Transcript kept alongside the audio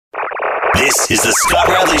This is the Scott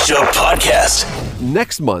Radley Show podcast.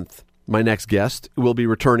 Next month, my next guest will be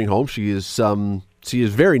returning home. She is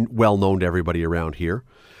very well known to everybody around here,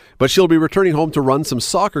 but she'll be returning home to run some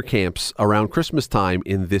soccer camps around Christmas time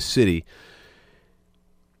in this city.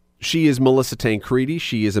 She is Melissa Tancredi.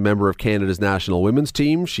 She is a member of Canada's national women's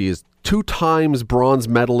team. She is 2 times bronze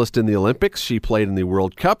medalist in the Olympics. She played in the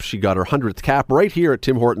World Cup. She got her 100th cap right here at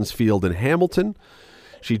Tim Hortons Field in Hamilton.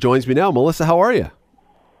 She joins me now. Melissa, how are you?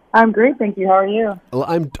 I'm great, thank you. How are you?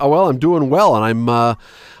 I'm doing well, and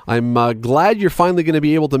I'm glad you're finally going to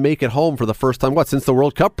be able to make it home for the first time. Since the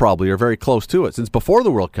World Cup, probably, or very close to it. Since before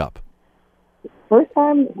the World Cup. First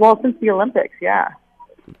time, since the Olympics, yeah.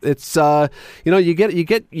 It's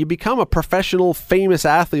you become a professional, famous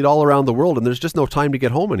athlete all around the world, and there's just no time to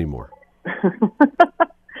get home anymore.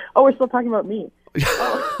 Oh, we're still talking about me.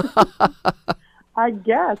 I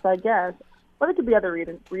guess. Well, there could be other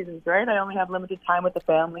reasons, right? I only have limited time with the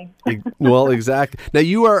family. Well, exactly. Now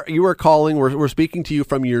you are calling. We're speaking to you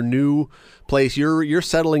from your new place. You're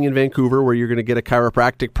settling in Vancouver, where you're going to get a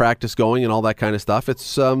chiropractic practice going and all that kind of stuff.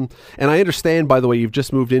 It's and I understand, by the way, you've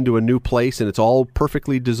just moved into a new place and it's all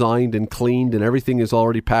perfectly designed and cleaned and everything is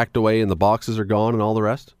already packed away and the boxes are gone and all the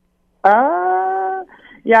rest.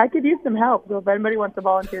 Yeah, I could use some help. So if anybody wants to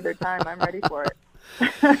volunteer their time, I'm ready for it.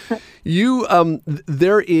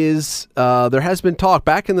 There has been talk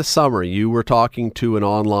back in the summer. You were talking to an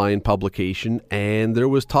online publication, and there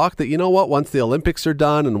was talk that, once the Olympics are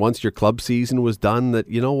done and once your club season was done, that,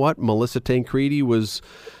 Melissa Tancredi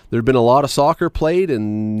there'd been a lot of soccer played,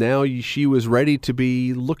 and now she was ready to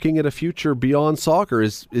be looking at a future beyond soccer.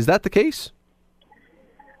 Is that the case?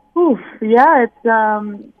 Oof, yeah, it's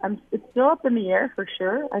still up in the air for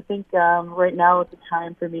sure. I think right now is the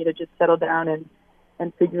time for me to just settle down and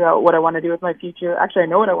figure out what I want to do with my future. Actually, I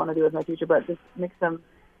know what I want to do with my future, but just make some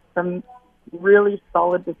really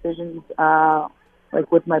solid decisions,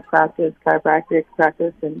 like with my chiropractic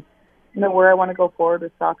practice, and where I want to go forward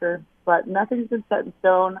with soccer. But nothing's been set in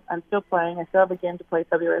stone. I'm still playing. I still have a game to play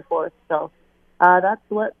February 4th. So that's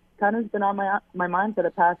what kind of has been on my mind for the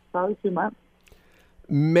past probably 2 months.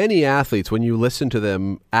 Many athletes, when you listen to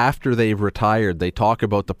them after they've retired, they talk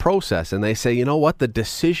about the process and they say, the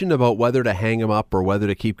decision about whether to hang them up or whether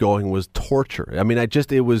to keep going was torture. I mean,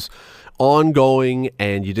 it was ongoing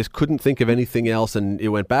and you just couldn't think of anything else, and it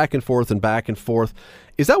went back and forth and back and forth.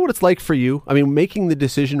 Is that what it's like for you? I mean, making the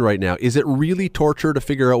decision right now, is it really torture to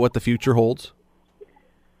figure out what the future holds?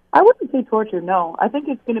 I wouldn't say torture, no. I think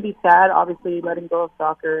it's going to be sad, obviously, letting go of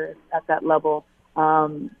soccer at that level.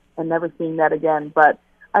 And never seeing that again. But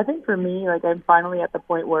I think for me, I'm finally at the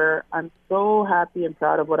point where I'm so happy and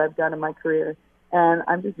proud of what I've done in my career, and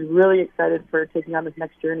I'm just really excited for taking on this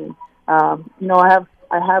next journey. I have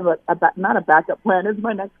not a backup plan. It's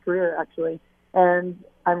my next career, actually, and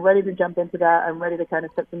I'm ready to jump into that. I'm ready to kind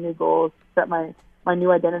of set some new goals, set my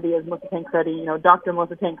new identity as Melissa Tancredi, Dr.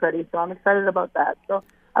 Melissa Tancredi. So I'm excited about that. So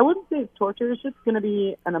I wouldn't say it's torture. It's just going to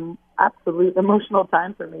be an absolute emotional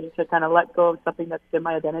time for me to kind of let go of something that's been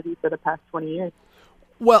my identity for the past 20 years.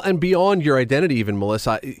 Well, and beyond your identity even,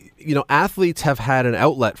 Melissa, athletes have had an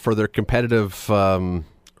outlet for their competitive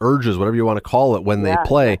urges, whatever you want to call it, when they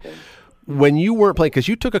play. Exactly. When you weren't playing, because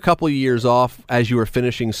you took a couple of years off as you were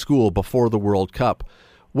finishing school before the World Cup,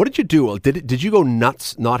 what did you do? Did you go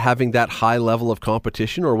nuts not having that high level of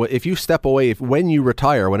competition? Or if you step away, when you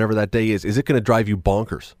retire, whenever that day is it going to drive you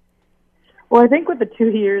bonkers? Well, I think with the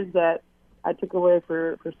 2 years that I took away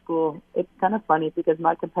for school, it's kind of funny because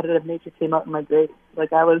my competitive nature came out in my grades.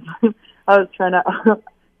 I was trying to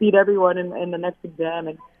beat everyone in the next exam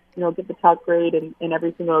and, get the top grade in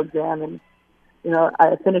every single exam. And,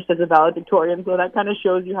 I finished as a valedictorian. So that kind of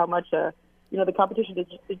shows you how much, the competition, it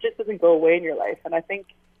just doesn't go away in your life. And I think,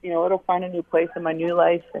 it'll find a new place in my new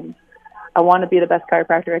life. And I want to be the best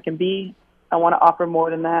chiropractor I can be. I want to offer more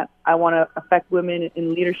than that. I want to affect women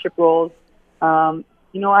in leadership roles. I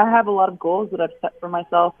have a lot of goals that I've set for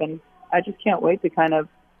myself, and I just can't wait to kind of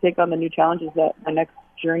take on the new challenges that my next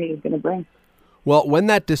journey is going to bring. Well, when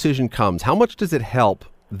that decision comes, how much does it help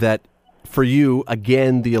that for you,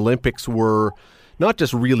 again, the Olympics were not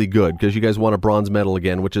just really good because you guys won a bronze medal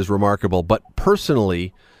again, which is remarkable, but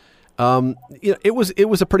personally, it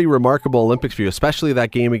was a pretty remarkable Olympics for you, especially that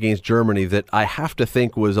game against Germany that I have to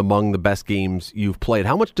think was among the best games you've played.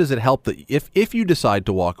 How much does it help that if you decide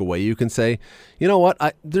to walk away, you can say,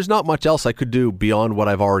 there's not much else I could do beyond what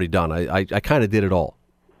I've already done. I kind of did it all.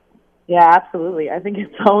 Yeah, absolutely. I think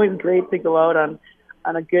it's always great to go out on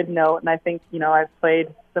a good note, and I think, I've played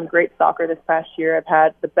some great soccer this past year. I've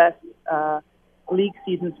had the best league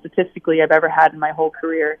season statistically I've ever had in my whole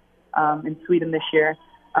career in Sweden this year.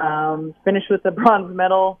 Finished with a bronze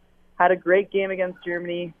medal, had a great game against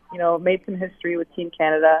Germany, made some history with Team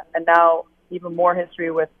Canada, and now even more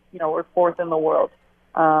history with, we're fourth in the world.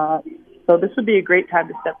 So this would be a great time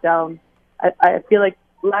to step down. I feel like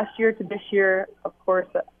last year to this year, of course,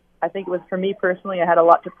 I think it was for me personally, I had a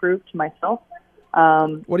lot to prove to myself.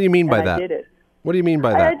 What do you mean by that? I did it. What do you mean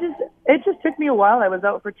by that? It just took me a while. I was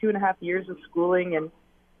out for 2.5 years of schooling, and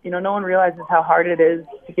no one realizes how hard it is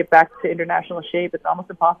to get back to international shape. It's almost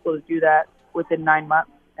impossible to do that within 9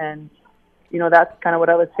 months, and that's kind of what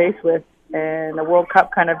I was faced with, and the World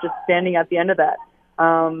Cup kind of just standing at the end of that,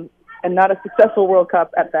 and not a successful World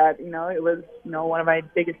Cup at that. It was one of my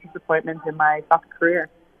biggest disappointments in my soccer career.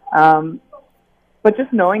 But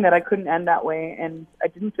just knowing that I couldn't end that way, and I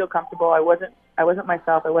didn't feel comfortable. I wasn't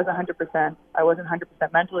myself. I wasn't 100%. I wasn't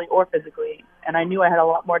 100% mentally or physically, and I knew I had a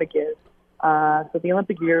lot more to give. So the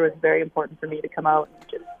Olympic year was very important for me to come out and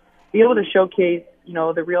just be able to showcase,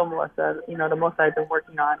 the real Melissa, the Melissa I've been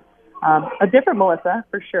working on. A different Melissa,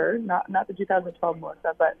 for sure, not the 2012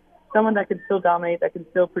 Melissa, but someone that can still dominate, that can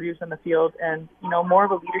still produce on the field, and, more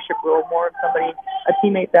of a leadership role, more of somebody, a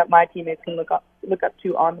teammate that my teammates can look up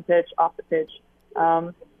to on the pitch, off the pitch.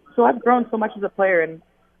 So I've grown so much as a player, and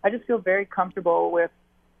I just feel very comfortable with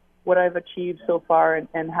what I've achieved so far,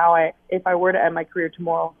 and how if I were to end my career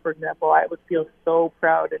tomorrow, for example, I would feel so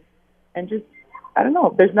proud, and just, I don't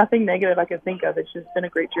know, there's nothing negative I can think of. It's just been a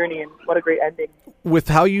great journey, and what a great ending. With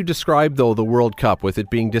how you described, though, the World Cup, with it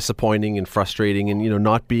being disappointing and frustrating and,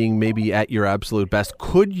 not being maybe at your absolute best,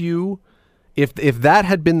 could you, if that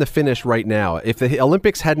had been the finish right now, if the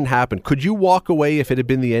Olympics hadn't happened, could you walk away if it had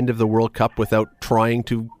been the end of the World Cup without trying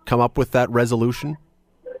to come up with that resolution?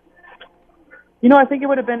 I think it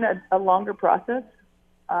would have been a longer process.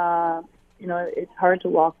 It's hard to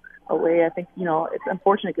walk away. I think, it's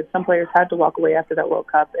unfortunate because some players had to walk away after that World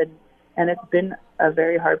Cup, and it's been a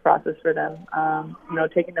very hard process for them,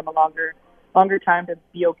 taking them a longer time to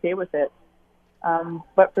be okay with it.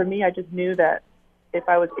 But for me, I just knew that if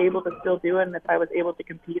I was able to still do it and if I was able to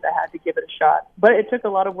compete, I had to give it a shot. But it took a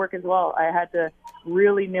lot of work as well. I had to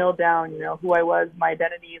really nail down, who I was, my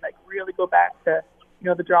identity, really go back to,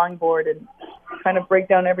 the drawing board and kind of break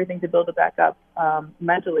down everything to build it back up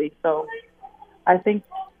mentally. So I think,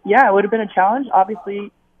 it would have been a challenge.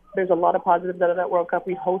 Obviously, there's a lot of positives out of that World Cup.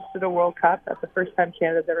 We hosted a World Cup. That's the first time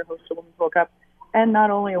Canada's ever hosted a Women's World Cup. And not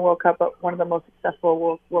only a World Cup, but one of the most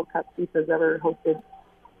successful World Cup FIFA's ever hosted,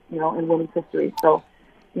 in women's history. So,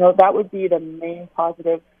 that would be the main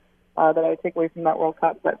positive that I would take away from that World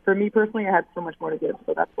Cup. But for me personally, I had so much more to give.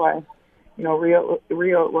 So that's why, Rio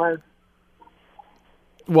it was.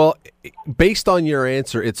 Well, based on your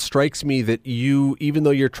answer, it strikes me that you, even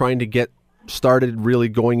though you're trying to get started really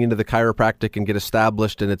going into the chiropractic and get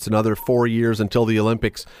established, and it's another 4 years until the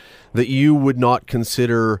Olympics, that you would not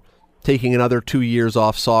consider taking another 2 years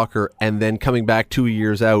off soccer and then coming back 2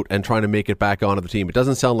 years out and trying to make it back onto the team. It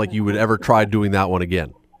doesn't sound like you would ever try doing that one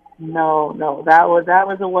again. No, that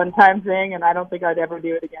was a one-time thing, and I don't think I'd ever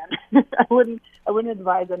do it again. I wouldn't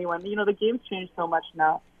advise anyone. The game's changed so much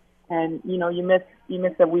now, and you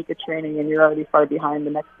miss a week of training and you're already far behind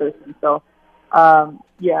the next person. So,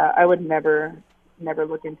 I would never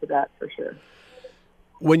look into that for sure.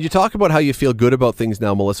 When you talk about how you feel good about things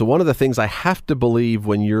now, Melissa, one of the things I have to believe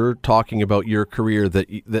when you're talking about your career that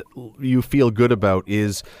you feel good about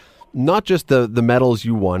is not just the medals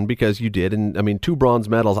you won, because you did, and I mean 2 bronze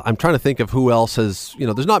medals. I'm trying to think of who else has,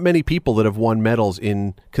 there's not many people that have won medals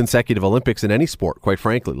in consecutive Olympics in any sport, quite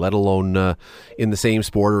frankly, let alone in the same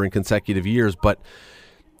sport or in consecutive years. But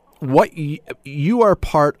what you are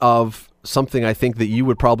part of something I think that you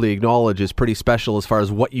would probably acknowledge is pretty special as far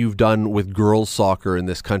as what you've done with girls soccer in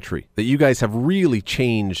this country, that you guys have really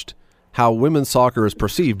changed how women's soccer is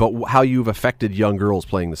perceived, but how you've affected young girls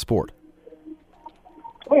playing the sport.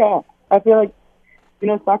 Oh, yeah. I feel like,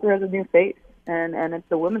 soccer has a new face, and it's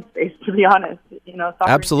a women's face, to be honest. Soccer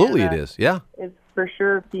absolutely it is, yeah. It's for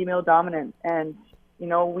sure female dominant, and,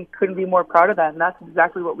 we couldn't be more proud of that, and that's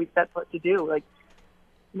exactly what we set out to do.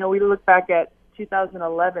 We look back at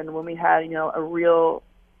 2011 when we had, a real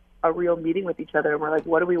meeting with each other, and we're like,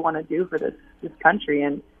 what do we want to do for this country?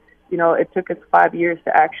 And, it took us 5 years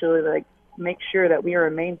to actually, make sure that we are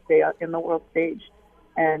a mainstay in the world stage.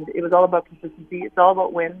 And it was all about consistency. It's all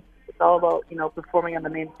about wins. It's all about, performing on the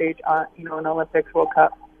main stage, in Olympics, World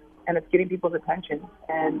Cup, and it's getting people's attention.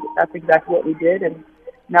 And that's exactly what we did. And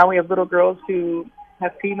now we have little girls who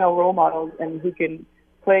have female role models and who can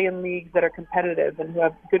play in leagues that are competitive and who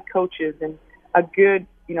have good coaches and a good,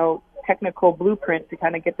 technical blueprint to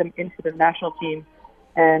kind of get them into the national team.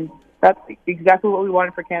 And that's exactly what we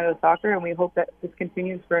wanted for Canada soccer. And we hope that this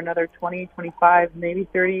continues for another 20, 25, maybe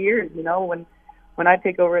 30 years, when when I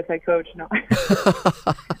take over as head coach, no,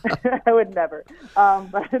 I would never.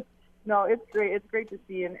 But no, it's great. It's great to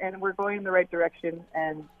see, and we're going in the right direction.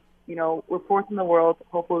 And we're fourth in the world.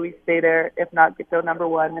 Hopefully, we stay there. If not, get to number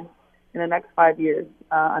one in the next 5 years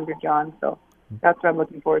under John. So that's what I'm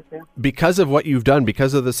looking forward to. Because of what you've done,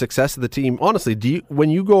 because of the success of the team, honestly,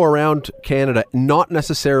 when you go around Canada, not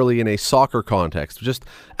necessarily in a soccer context, just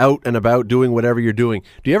out and about doing whatever you're doing,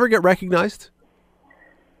 do you ever get recognized?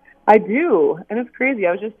 I do, and it's crazy.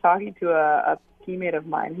 I was just talking to a teammate of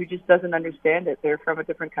mine who just doesn't understand it. They're from a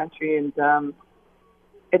different country, and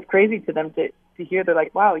it's crazy to them to hear. They're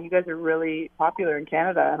like, "Wow, you guys are really popular in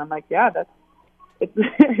Canada," and I'm like, "Yeah, it's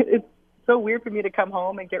it's so weird for me to come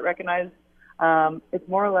home and get recognized." It's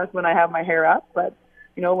more or less when I have my hair up, but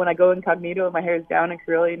when I go incognito and my hair is down and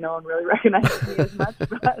curly, no one really recognizes me as much.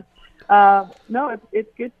 But no,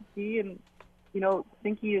 it's good to see, and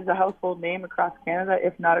Sinky is a household name across Canada,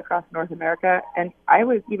 if not across North America, and I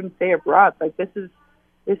would even say abroad. Like this is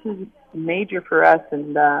major for us,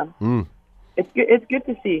 and it's good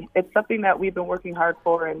to see. It's something that we've been working hard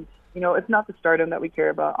for, and it's not the stardom that we care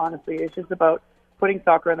about. Honestly, it's just about putting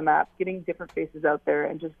soccer on the map, getting different faces out there,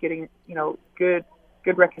 and just getting good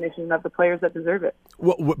recognition of the players that deserve it.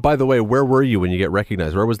 Well, by the way, where were you when you get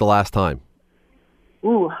recognized? Where was the last time?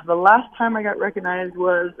 The last time I got recognized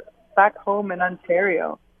was back home in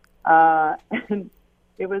Ontario, and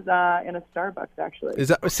it was in a Starbucks, actually.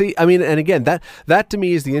 And again, that to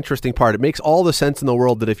me is the interesting part. It makes all the sense in the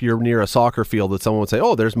world that if you're near a soccer field, that someone would say,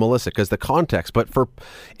 "Oh, there's Melissa," because the context. But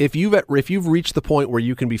if you've reached the point where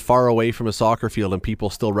you can be far away from a soccer field and people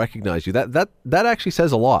still recognize you, that actually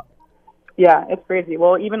says a lot. Yeah, it's crazy.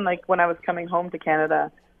 Well, even like when I was coming home to Canada,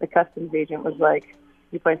 the customs agent was like,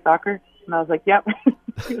 "You play soccer?" And I was like, "Yep."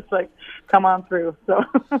 He was like, "Come on through." So.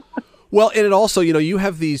 Well, and it also, you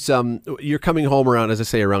have these, you're coming home around, as I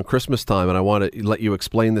say, around Christmas time, and I want to let you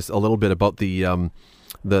explain this a little bit about the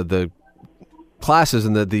classes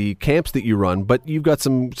and the camps that you run, but you've got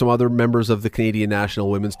some other members of the Canadian national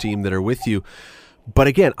women's team that are with you. But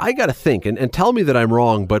again, I got to think, and tell me that I'm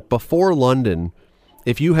wrong, but before London,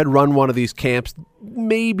 if you had run one of these camps,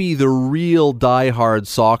 maybe the real diehard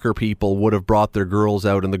soccer people would have brought their girls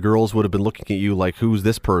out, and the girls would have been looking at you like, who's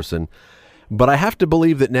this person? But I have to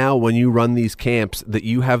believe that now when you run these camps that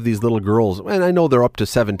you have these little girls, and I know they're up to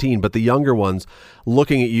 17, but the younger ones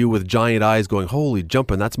looking at you with giant eyes going, holy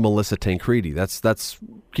jumping, that's Melissa Tancredi, that's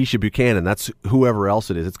Keisha Buchanan, that's whoever else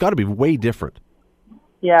it is. It's got to be way different.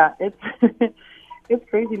 Yeah, it's it's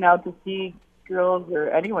crazy now to see girls or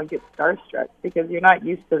anyone get starstruck because you're not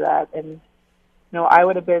used to that. And, I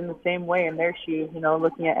would have been the same way in their shoes,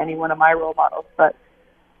 looking at any one of my role models. But,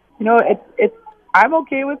 it's I'm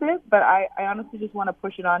okay with it, but I honestly just want to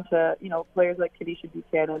push it on to, players like Keisha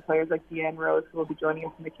Buchanan, players like Deanne Rose, who will be joining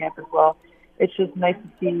us in the camp as well. It's just nice to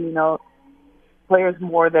see, players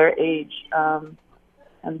more their age, and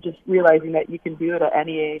just realizing that you can do it at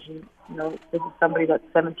any age. And, this is somebody that's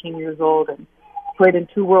 17 years old and played in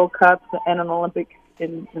 2 World Cups and an Olympic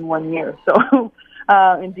in 1 year. So,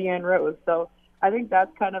 in Deanne Rose. So I think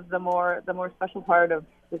that's kind of the more special part of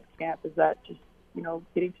this camp is that just,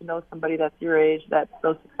 getting to know somebody that's your age, that's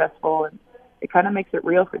so successful, and it kind of makes it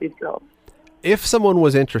real for these girls. If someone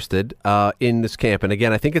was interested in this camp, and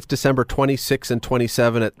again, I think it's December 26 and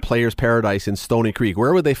 27 at Players Paradise in Stoney Creek,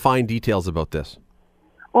 where would they find details about this?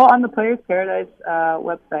 Well, on the Players Paradise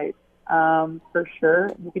website, for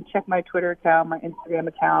sure. You can check my Twitter account, my Instagram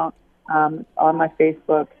account, on my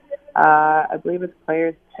Facebook. I believe it's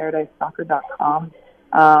playersparadisesoccer.com.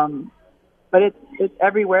 But it's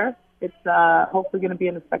everywhere. It's hopefully going to be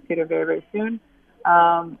in the Spectator very, very soon.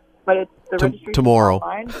 But it's the registration tomorrow.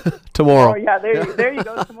 Online. Tomorrow. Oh, yeah, there you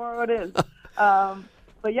go. Tomorrow it is.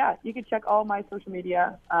 But yeah, you can check all my social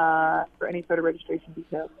media for any sort of registration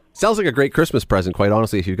details. Sounds like a great Christmas present, quite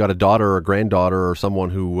honestly, if you've got a daughter or a granddaughter or someone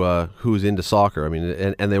who's into soccer. I mean,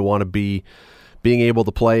 and they want to being able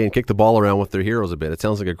to play and kick the ball around with their heroes a bit. It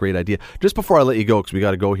sounds like a great idea. Just before I let you go, because we got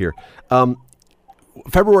to go here,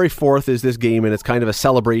 February 4th is this game, and it's kind of a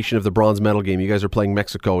celebration of the bronze medal game. You guys are playing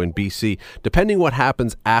Mexico in BC. Depending what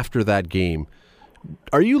happens after that game,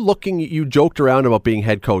 are you you joked around about being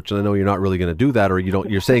head coach, and I know you're not really going to do that, or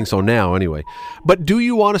you're saying so now anyway, but do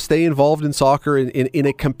you want to stay involved in soccer in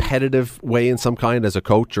a competitive way in some kind as a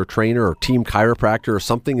coach or trainer or team chiropractor or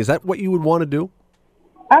something? Is that what you would want to do?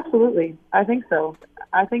 Absolutely. I think so.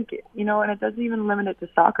 I think, and it doesn't even limit it to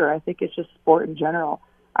soccer. I think it's just sport in general.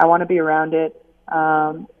 I want to be around it.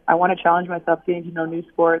 I want to challenge myself getting to know new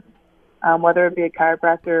sports, whether it be a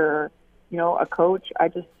chiropractor or, a coach. I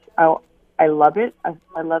love it.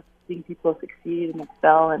 I love seeing people succeed and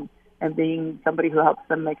excel and being somebody who helps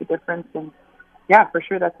them make a difference. And, yeah, for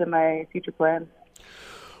sure, that's in my future plans.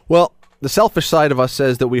 Well, the selfish side of us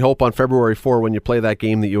says that we hope on February 4, when you play that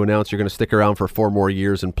game that you announce you're going to stick around for 4 more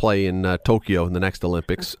years and play in Tokyo in the next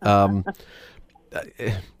Olympics.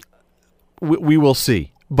 We will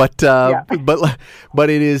see. But but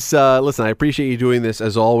it is, listen, I appreciate you doing this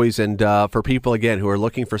as always. And for people, again, who are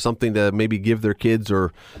looking for something to maybe give their kids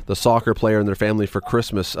or the soccer player and their family for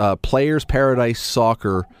Christmas,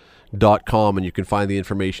 playersparadisesoccer.com, and you can find the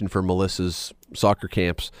information for Melissa's soccer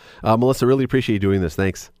camps. Melissa, really appreciate you doing this.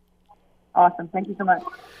 Thanks. Awesome. Thank you so much.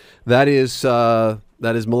 That is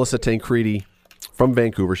Melissa Tancredi from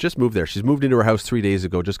Vancouver. She just moved there. She's moved into her house 3 days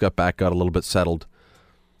ago, just got back, got a little bit settled.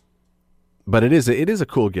 But it is a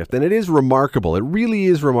cool gift, and it is remarkable. It really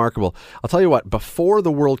is remarkable. I'll tell you what, before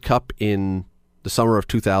the World Cup in the summer of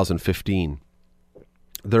 2015,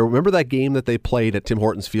 remember that game that they played at Tim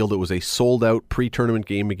Hortons Field? It was a sold-out pre-tournament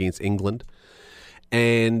game against England.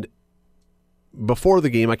 And before the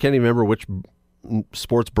game, I can't even remember which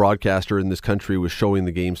sports broadcaster in this country was showing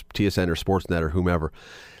the games, TSN or Sportsnet or whomever.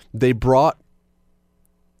 They brought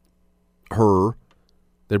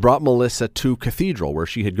Melissa to Cathedral, where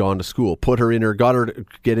she had gone to school, got her to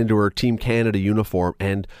get into her Team Canada uniform,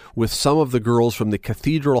 and with some of the girls from the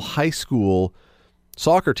Cathedral High School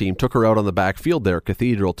soccer team, took her out on the back field there at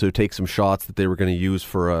Cathedral to take some shots that they were going to use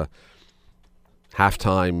for a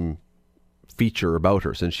halftime feature about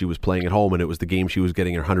her, since she was playing at home, and it was the game she was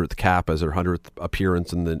getting her 100th cap as her 100th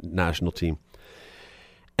appearance in the national team.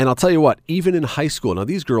 And I'll tell you what, even in high school, now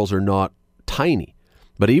these girls are not tiny,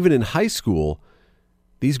 but even in high school,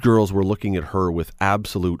 these girls were looking at her with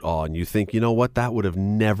absolute awe, and you think, you know what, that would have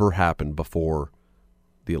never happened before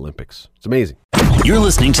the Olympics. It's amazing. You're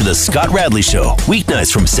listening to The Scott Radley Show,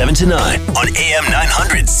 weeknights from 7 to 9 on AM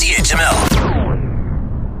 900 CHML.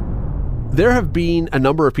 There have been a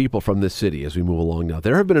number of people from this city, as we move along now,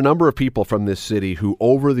 there have been a number of people from this city who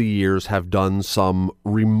over the years have done some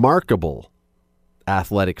remarkable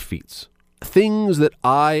athletic feats. Things that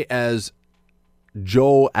I, as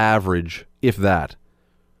Joe Average, if that,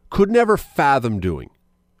 could never fathom doing.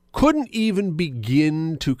 Couldn't even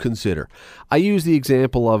begin to consider. I use the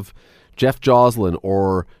example of Jeff Joslin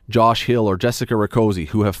or Josh Hill or Jessica Rakoczy,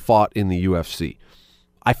 who have fought in the UFC.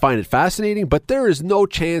 I find it fascinating, but there is no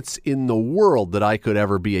chance in the world that I could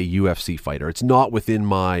ever be a UFC fighter. It's not within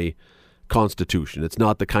my constitution. It's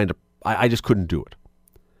not the kind of... I just couldn't do it.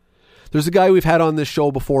 There's a guy we've had on this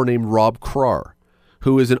show before named Rob Krar,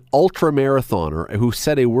 who is an ultra-marathoner who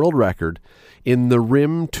set a world record in the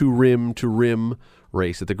rim-to-rim-to-rim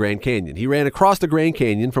race at the Grand Canyon. He ran across the Grand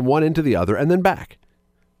Canyon from one end to the other and then back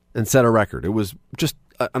and set a record. It was just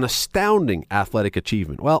an astounding athletic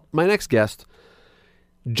achievement. Well, my next guest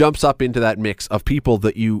jumps up into that mix of people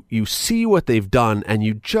that you see what they've done and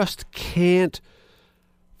you just can't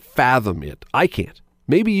fathom it. I can't.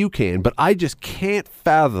 Maybe you can, but I just can't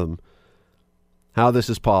fathom how this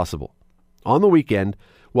is possible. On the weekend,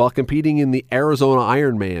 while competing in the Arizona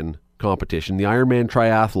Ironman competition, the Ironman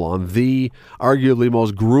triathlon, the arguably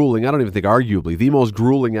most grueling, I don't even think arguably, the most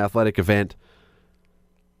grueling athletic event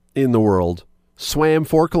in the world, swam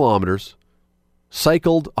 4 kilometers,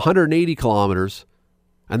 cycled 180 kilometers,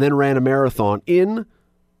 and then ran a marathon in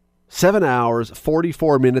 7 hours,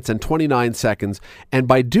 44 minutes, and 29 seconds. And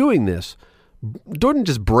by doing this, didn't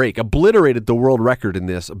just obliterated the world record in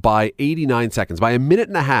this by 89 seconds. By a minute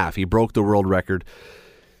and a half, he broke the world record.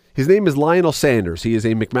 His name is Lionel Sanders. He is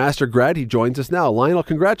a McMaster grad. He joins us now. Lionel,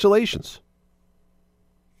 congratulations.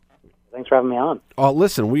 Thanks for having me on. Oh,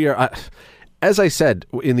 listen, we are, as I said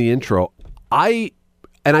in the intro, I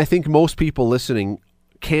think most people listening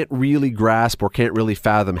can't really grasp or can't really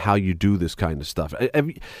fathom how you do this kind of stuff.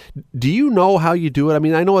 Do you know how you do it? I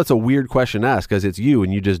mean, I know it's a weird question to ask because it's you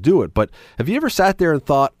and you just do it, but have you ever sat there and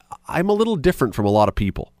thought, I'm a little different from a lot of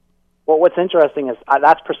people? Well, what's interesting is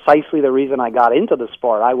that's precisely the reason I got into the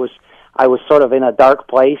sport. I was sort of in a dark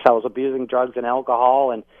place. I was abusing drugs and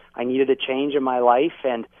alcohol, and I needed a change in my life,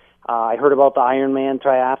 and I heard about the Ironman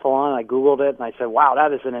triathlon. I Googled it, and I said, wow,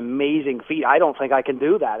 that is an amazing feat. I don't think I can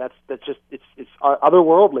do that. That's just, it's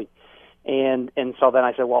otherworldly. And so then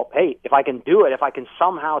I said, well, hey, if I can do it, if I can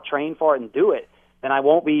somehow train for it and do it, then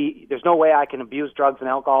there's no way I can abuse drugs and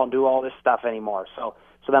alcohol and do all this stuff anymore. So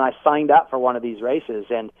then I signed up for one of these races,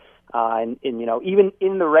 and you know, even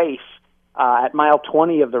in the race, at mile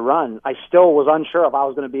 20 of the run, I still was unsure if I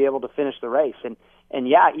was going to be able to finish the race. And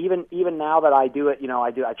yeah, even now that I do it, you know,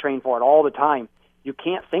 I train for it all the time. You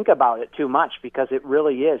can't think about it too much because it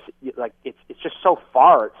really is like it's just so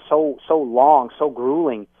far, it's so long, so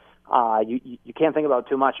grueling. You can't think about it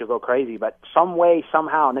too much; you'll go crazy. But some way,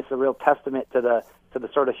 somehow, and it's a real testament to the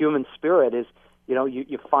sort of human spirit is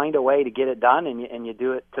you find a way to get it done, and you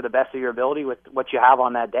do it to the best of your ability with what you have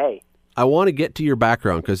on that day. I want to get to your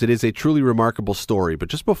background because it is a truly remarkable story. But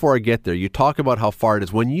just before I get there, you talk about how far it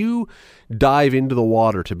is. When you dive into the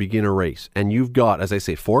water to begin a race, and you've got, as I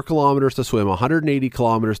say, 4 kilometers to swim, 180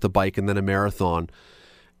 kilometers to bike, and then a marathon,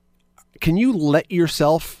 can you let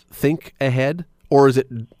yourself think ahead? Or is it,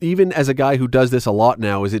 even as a guy who does this a lot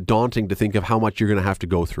now, is it daunting to think of how much you're going to have to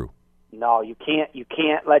go through? No, you can't. You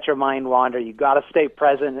can't let your mind wander. You got to stay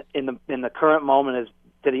present in the current moment as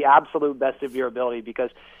to the absolute best of your ability, because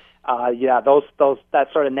that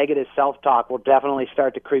sort of negative self-talk will definitely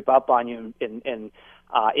start to creep up on you, and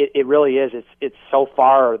it really is. It's so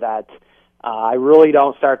far that I really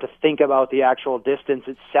don't start to think about the actual distance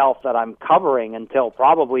itself that I'm covering until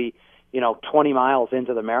probably 20 miles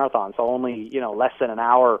into the marathon, so only less than an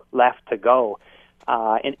hour left to go.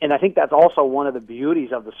 And I think that's also one of the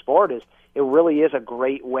beauties of the sport is it really is a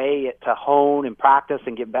great way to hone and practice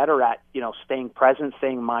and get better at, staying present,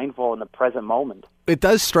 staying mindful in the present moment. It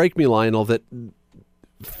does strike me, Lionel, that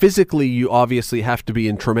physically you obviously have to be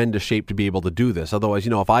in tremendous shape to be able to do this. Otherwise,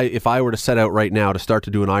 if I were to set out right now to start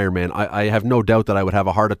to do an Ironman, I have no doubt that I would have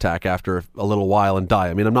a heart attack after a little while and die.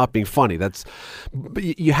 I mean, I'm not being funny.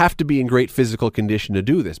 You have to be in great physical condition to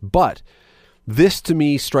do this. But this, to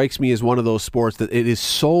me, strikes me as one of those sports that it is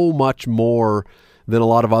so much more than a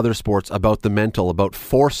lot of other sports about the mental, about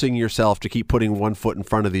forcing yourself to keep putting one foot in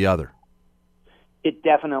front of the other. It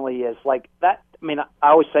definitely is. Like that. I mean, I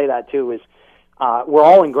always say that too, is we're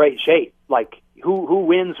all in great shape. Like who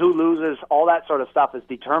wins, who loses, all that sort of stuff is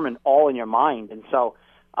determined all in your mind. And so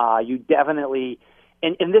you definitely,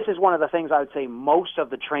 and this is one of the things I would say most of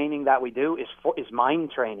the training that we do is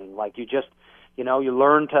mind training. Like you just, you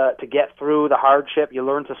learn to get through the hardship, you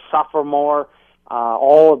learn to suffer more.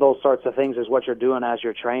 All of those sorts of things is what you're doing as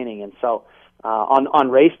you're training. And so on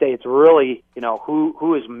race day, it's really,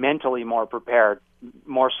 who is mentally more prepared,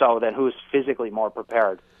 more so than who is physically more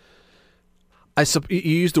prepared. You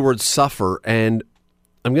used the word suffer, and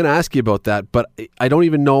I'm going to ask you about that, but I don't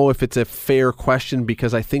even know if it's a fair question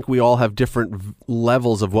because I think we all have different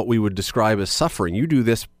levels of what we would describe as suffering. You do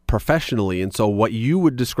this professionally, and so what you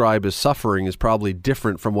would describe as suffering is probably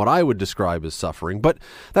different from what I would describe as suffering. But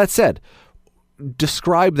that said,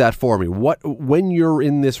 describe that for me. When you're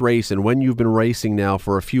in this race and when you've been racing now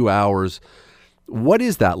for a few hours, what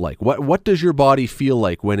is that like? What does your body feel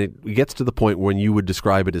like when it gets to the point when you would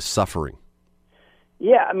describe it as suffering?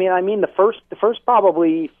 Yeah, I mean the first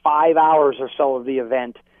probably 5 hours or so of the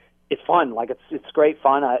event, it's fun. Like it's great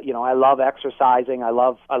fun. I love exercising. I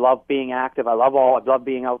love being active. I love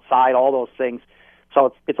being outside. All those things.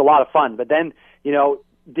 So it's a lot of fun. But then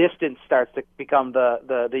distance starts to become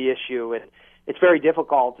the issue, and it's very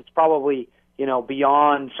difficult. It's probably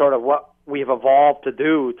beyond sort of what we've evolved to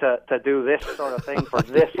do this sort of thing for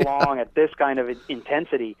this long at this kind of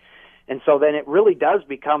intensity. And so then it really does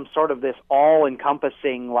become sort of this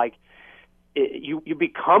all-encompassing, like you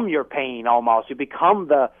become your pain almost. You become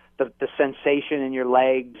the sensation in your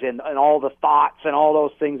legs and all the thoughts and all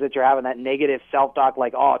those things that you're having, that negative self-talk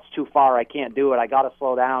like, oh, it's too far, I can't do it, I got to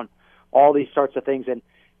slow down, all these sorts of things. And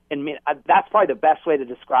that's probably the best way to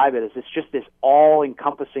describe it is it's just this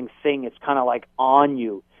all-encompassing thing. It's kind of like on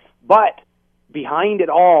you. But behind it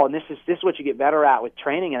all, and this is what you get better at with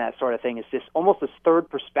training and that sort of thing, is this almost this third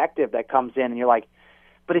perspective that comes in, and you're like,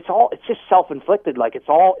 but it's just self-inflicted. Like it's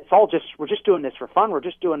all just, we're just doing this for fun. We're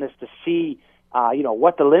just doing this to see,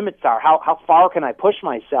 what the limits are. How far can I push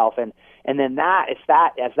myself? And then as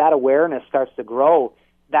that awareness starts to grow,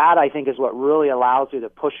 that I think is what really allows you to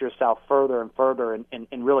push yourself further and further,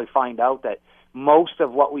 and really find out that most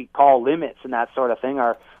of what we call limits and that sort of thing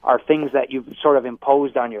are things that you've sort of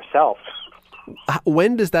imposed on yourself.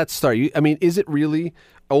 When does that start? Is it really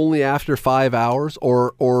only after 5 hours,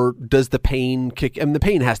 or does the pain kick? And the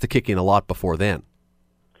pain has to kick in a lot before then.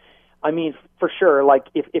 I mean, for sure. Like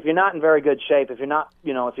if you're not in very good shape, if you're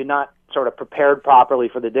not sort of prepared properly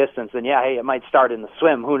for the distance, then it might start in the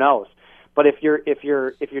swim. Who knows? But if you're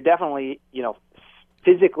definitely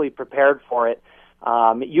physically prepared for it,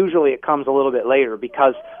 usually it comes a little bit later,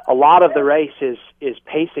 because a lot of the race is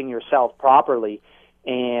pacing yourself properly.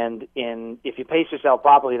 And if you pace yourself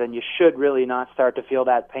properly, then you should really not start to feel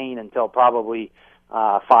that pain until probably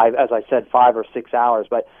 5 or 6 hours.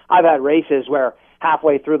 But I've had races where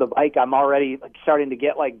halfway through the bike, I'm already starting to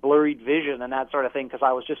get like blurred vision and that sort of thing, because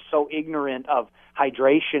I was just so ignorant of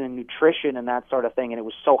hydration and nutrition and that sort of thing, and it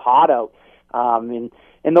was so hot out.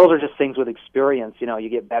 And those are just things with experience, you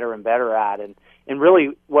get better and better at. And really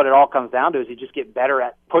what it all comes down to is you just get better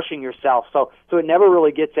at pushing yourself. So it never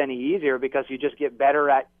really gets any easier, because you just get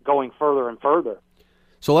better at going further and further.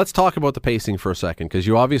 So let's talk about the pacing for a second, because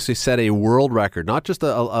you obviously set a world record, not just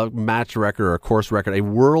a match record or a course record, a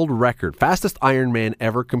world record, fastest Ironman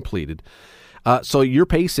ever completed. So your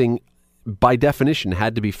pacing, by definition,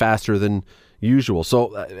 had to be faster than usual.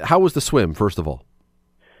 So how was the swim, first of all?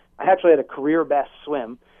 I actually had a career best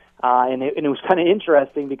swim, and it was kind of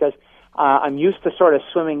interesting because I'm used to sort of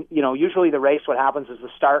swimming. Usually the race, what happens is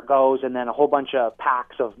the start goes, and then a whole bunch of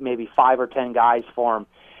packs of maybe 5 or 10 guys form.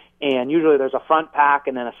 And usually there's a front pack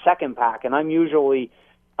and then a second pack, and I'm usually,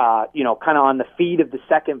 kind of on the feet of the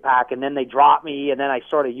second pack, and then they drop me, and then I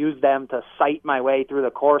sort of use them to sight my way through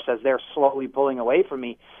the course as they're slowly pulling away from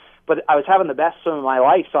me. But I was having the best swim of my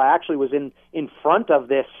life, so I actually was in front of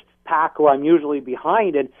this pack who I'm usually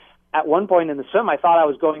behind, and at one point in the swim, I thought I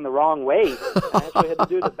was going the wrong way. I actually had to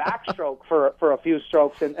do the backstroke for a few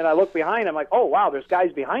strokes, and I looked behind, I'm like, oh, wow, there's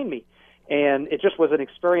guys behind me. And it just was an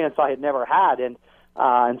experience I had never had, and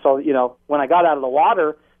so, when I got out of the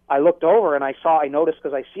water, I looked over and I noticed,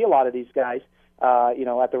 because I see a lot of these guys,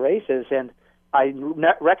 at the races, and I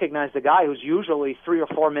recognized the guy who's usually 3 or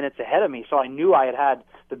 4 minutes ahead of me, so I knew I had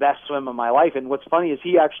the best swim of my life. And what's funny is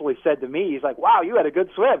he actually said to me, he's like, wow, you had a good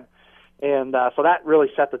swim. And so that really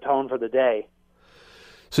set the tone for the day.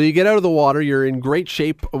 So you get out of the water, you're in great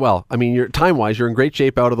shape. Well, I mean, time-wise, you're in great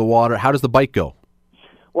shape out of the water. How does the bike go?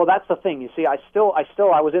 Well, that's the thing. You see, I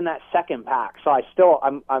was in that second pack, so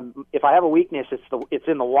I'm if I have a weakness, it's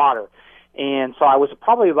in the water, and so I was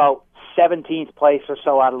probably about 17th place or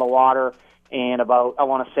so out of the water, and about, I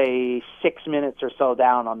want to say, 6 minutes or so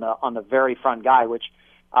down on the very front guy, which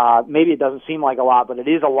maybe it doesn't seem like a lot, but it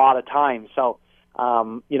is a lot of time. So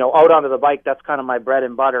out onto the bike, that's kind of my bread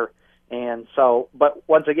and butter, and so, but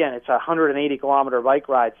once again, it's a 180-kilometer bike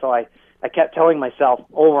ride, so I kept telling myself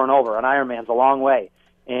over and over, an Ironman's a long way.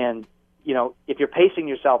 And, if you're pacing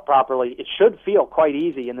yourself properly, it should feel quite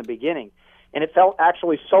easy in the beginning. And it felt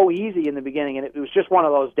actually so easy in the beginning, and it was just one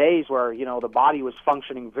of those days where, the body was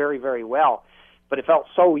functioning very, very well. But it felt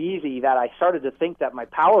so easy that I started to think that my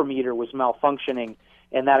power meter was malfunctioning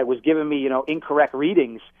and that it was giving me, incorrect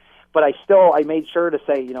readings. But I made sure to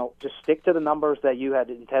say, just stick to the numbers that you had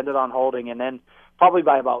intended on holding. And then probably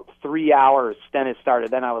by about 3 hours, then it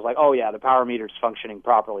started. Then I was like, oh, yeah, the power meter's functioning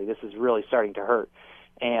properly. This is really starting to hurt.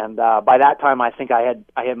 And by that time, I think I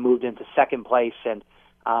had moved into second place, and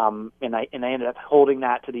I ended up holding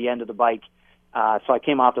that to the end of the bike. So I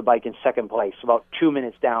came off the bike in second place, about 2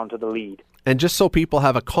 minutes down to the lead. And just so people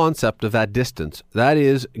have a concept of that distance, that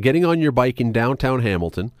is getting on your bike in downtown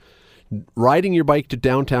Hamilton, riding your bike to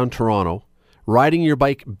downtown Toronto, riding your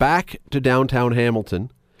bike back to downtown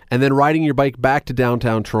Hamilton, and then riding your bike back to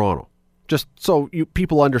downtown Toronto. Just so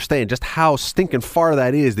people understand just how stinking far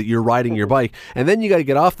that is that you're riding your bike. And then you got to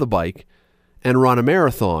get off the bike and run a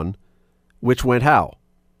marathon, which went how?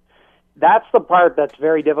 That's the part that's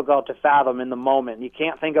very difficult to fathom in the moment. You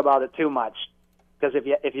can't think about it too much, because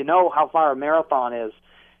if you know how far a marathon is,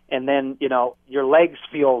 and then, your legs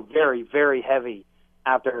feel very, very heavy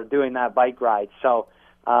after doing that bike ride. So,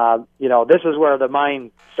 this is where the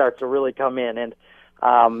mind starts to really come in. And,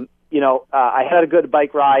 I had a good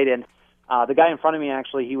bike ride, and the guy in front of me,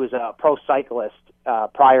 actually, he was a pro cyclist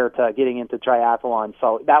prior to getting into triathlon,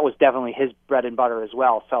 so that was definitely his bread and butter as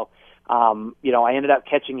well. So, I ended up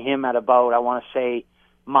catching him at about, I want to say,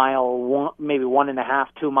 mile one, maybe 1.5,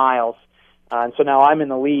 2 miles, and so now I'm in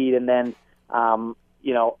the lead. And then,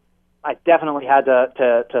 I definitely had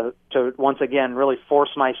to once again really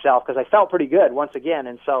force myself, because I felt pretty good once again,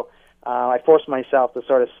 and so I forced myself to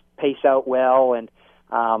sort of pace out well, and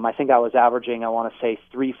I think I was averaging, I want to say,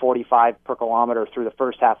 3:45 per kilometer through the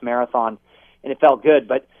first half marathon, and it felt good.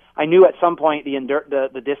 But I knew at some point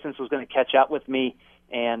the distance was going to catch up with me,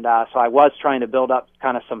 and so I was trying to build up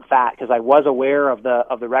kind of some fat, because I was aware of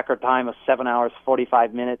the record time of 7 hours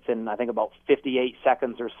 45 minutes and I think about 58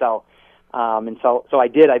 seconds or so, and so I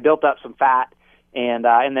did. I built up some fat, and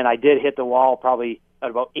then I did hit the wall probably at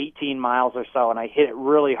about 18 miles or so, and I hit it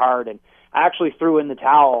really hard, and I actually threw in the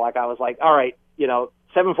towel. Like, I was like, all right,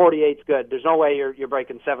 7:48's good. There's no way you're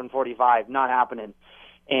breaking 7:45. Not happening.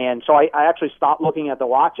 And so I actually stopped looking at the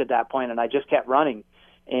watch at that point, and I just kept running.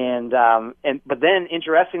 But then,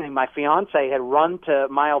 interestingly, my fiance had run to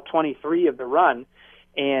mile 23 of the run,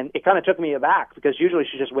 and it kind of took me aback, because usually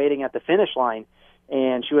she's just waiting at the finish line,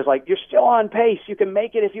 and she was like, "You're still on pace. You can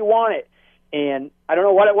make it if you want it." And I don't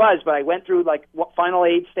know what it was, but I went through final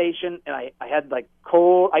aid station, and I had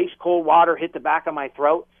ice cold water hit the back of my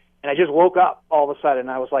throat. And I just woke up all of a sudden,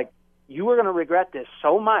 and I was like, you are going to regret this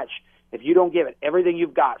so much if you don't give it everything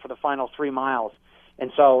you've got for the final 3 miles.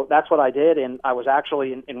 And so that's what I did, and I was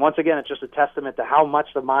actually, and once again, it's just a testament to how much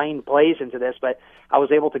the mind plays into this, but I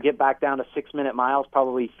was able to get back down to 6-minute miles,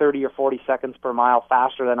 probably 30 or 40 seconds per mile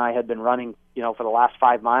faster than I had been running, for the last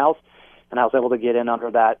 5 miles. And I was able to get in under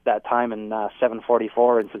that time in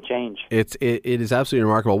 7:44 and some change. It is absolutely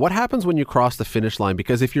remarkable. What happens when you cross the finish line?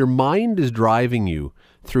 Because if your mind is driving you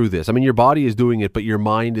through this, I mean, your body is doing it, but your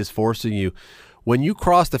mind is forcing you. When you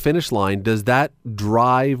cross the finish line, does that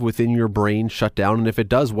drive within your brain shut down? And if it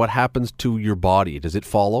does, what happens to your body? Does it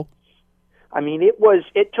follow? I mean,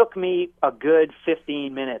 it took me a good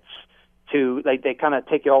 15 minutes to, like, they kind of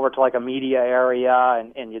take you over to like a media area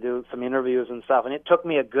and you do some interviews and stuff. And it took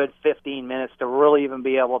me a good 15 minutes to really even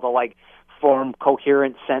be able to like form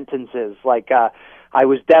coherent sentences. Like,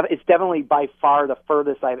 it's definitely by far the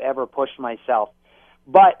furthest I've ever pushed myself.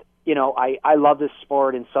 But, I love this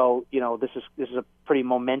sport. And so, this is a pretty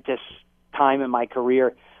momentous time in my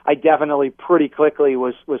career. I definitely pretty quickly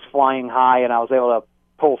was flying high, and I was able to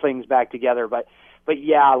pull things back together. But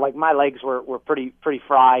yeah, like my legs were pretty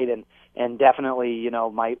fried, and definitely,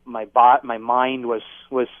 my mind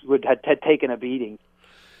had taken a beating.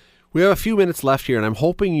 We have a few minutes left here, and I'm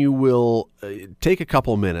hoping you will take a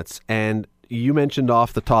couple minutes. And you mentioned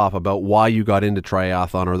off the top about why you got into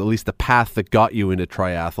triathlon, or at least the path that got you into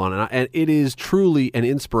triathlon, and it is truly an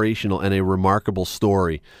inspirational and a remarkable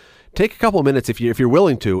story. Take a couple of minutes, if you're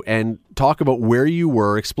willing to, and talk about where you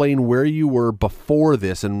were, explain where you were before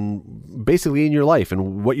this, and basically in your life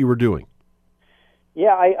and what you were doing.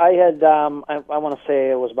 Yeah, I had, I want to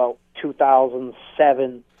say it was about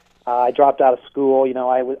 2007. I dropped out of school.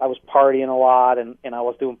 I was partying a lot, and I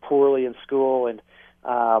was doing poorly in school, and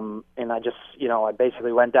I just, I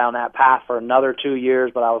basically went down that path for another 2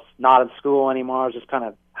 years, but I was not in school anymore. I was just kind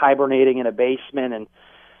of hibernating in a basement, and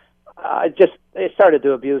I started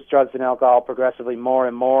to abuse drugs and alcohol progressively more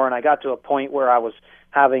and more, and I got to a point where I was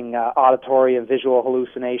having auditory and visual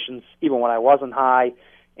hallucinations even when I wasn't high,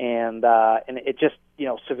 and it just,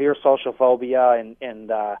 severe social phobia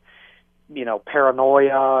and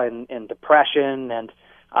paranoia and depression, and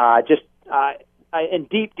and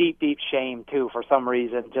deep shame too, for some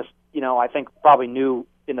reason. Just, I think probably knew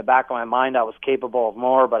in the back of my mind I was capable of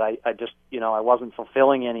more, but I just, I wasn't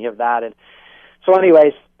fulfilling any of that. And so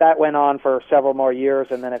anyways, that went on for several more years,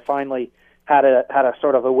 and then it finally had a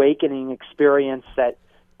sort of awakening experience that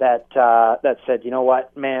said, you know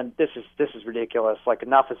what, man, this is ridiculous. Like,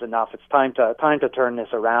 enough is enough. It's time to turn this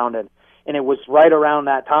around. And it was right around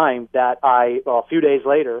that time that a few days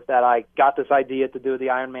later, that I got this idea to do the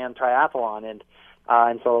Ironman triathlon.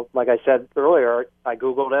 And so, like I said earlier, I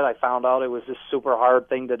Googled it. I found out it was this super hard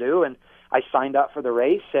thing to do, and I signed up for the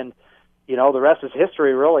race. And the rest is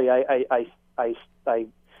history, really. I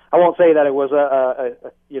won't say that it was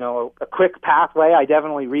a quick pathway. I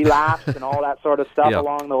definitely relapsed and all that sort of stuff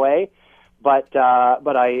along the way, but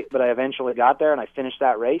I eventually got there, and I finished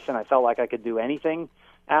that race, and I felt like I could do anything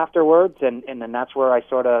afterwards, and then that's where I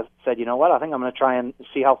sort of said, you know what, I think I'm going to try and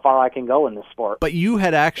see how far I can go in this sport. But you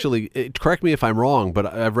had actually, correct me if I'm wrong, but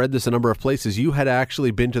I've read this a number of places, you had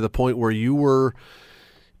actually been to the point where you were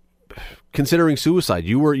considering suicide.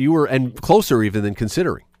 You were, and closer even than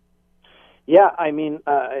considering. Yeah, I mean,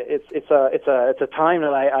 it's a time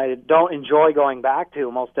that I don't enjoy going back to,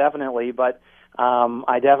 most definitely. But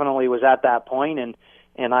I definitely was at that point, and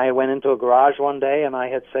I went into a garage one day, and I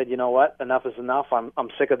had said, you know what, enough is enough. I'm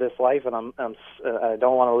sick of this life, and I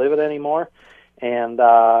don't want to live it anymore. And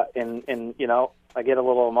I get a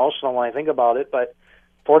little emotional when I think about it. But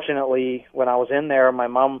fortunately, when I was in there, my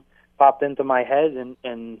mom popped into my head,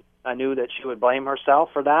 and I knew that she would blame herself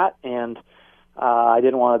for that, and I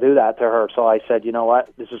didn't want to do that to her, so I said, you know what,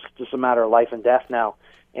 this is just a matter of life and death now,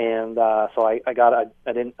 and so I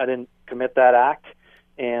didn't commit that act,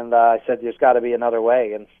 and I said there's got to be another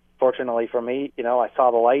way, and fortunately for me, I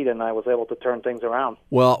saw the light, and I was able to turn things around.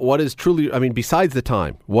 Well, what is truly, I mean, besides the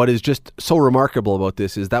time, what is just so remarkable about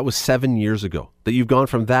this is that was 7 years ago, that you've gone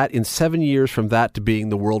from that, in 7 years from that to being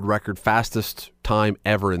the world record fastest time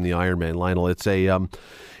ever in the Ironman, Lionel.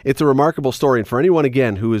 It's a remarkable story, and for anyone,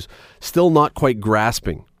 again, who is still not quite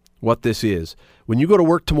grasping what this is, when you go to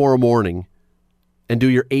work tomorrow morning and do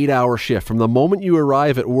your 8-hour shift, from the moment you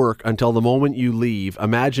arrive at work until the moment you leave,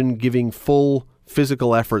 imagine giving full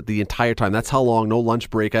physical effort the entire time. That's how long, no lunch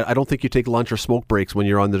break. I don't think you take lunch or smoke breaks when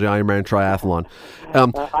you're on the Ironman triathlon.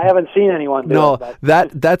 I haven't seen anyone do it.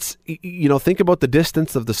 That's, think about the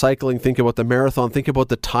distance of the cycling, think about the marathon, think about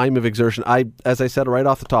the time of exertion. As I said right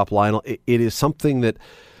off the top, Lionel, it is something that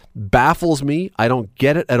baffles me. I don't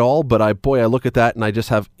get it at all, but I look at that and I just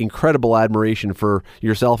have incredible admiration for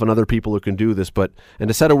yourself and other people who can do this. And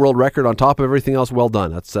to set a world record on top of everything else, well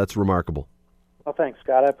done. That's remarkable. Well, thanks,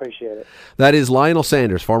 Scott. I appreciate it. That is Lionel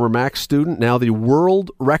Sanders, former Max student, now the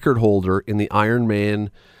world record holder in the Ironman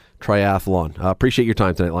triathlon. Appreciate your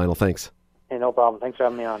time tonight, Lionel. Thanks. Hey, no problem. Thanks for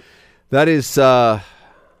having me on. That is, if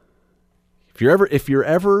you're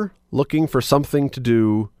ever looking for something to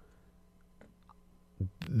do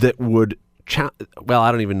that would, well,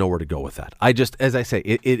 I don't even know where to go with that. As I say,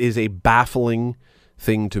 it is a baffling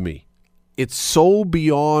thing to me. It's so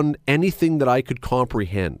beyond anything that I could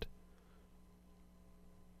comprehend.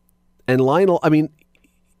 And Lionel, I mean,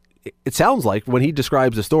 it sounds like when he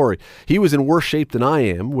describes the story, he was in worse shape than I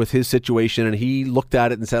am with his situation, and he looked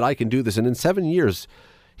at it and said, I can do this. And in 7 years,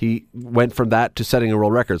 he went from that to setting a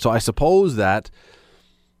world record. So I suppose that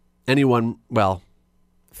anyone, well,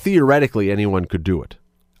 theoretically anyone could do it.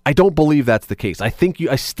 I don't believe that's the case. I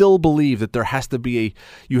still believe that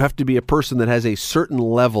you have to be a person that has a certain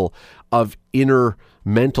level of inner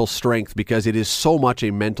mental strength, because it is so much a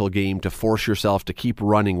mental game to force yourself to keep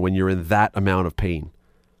running when you're in that amount of pain.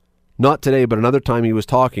 Not today, but another time he was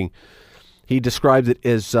talking, he described it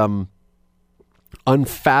as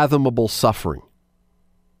unfathomable suffering.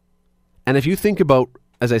 And if you think about,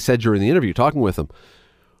 as I said during the interview, talking with him,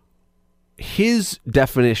 his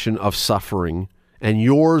definition of suffering and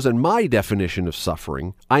yours and my definition of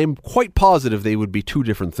suffering, I am quite positive they would be two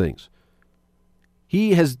different things.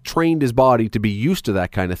 He has trained his body to be used to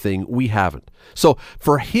that kind of thing. We haven't. So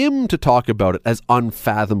for him to talk about it as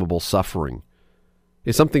unfathomable suffering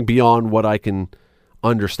is something beyond what I can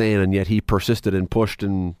understand, and yet he persisted and pushed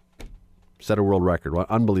and set a world record.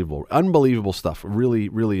 Unbelievable. Unbelievable stuff. Really,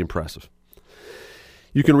 really impressive.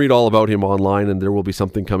 You can read all about him online, and there will be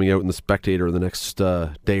something coming out in The Spectator in the next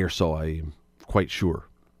day or so, I am quite sure.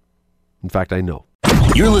 In fact, I know.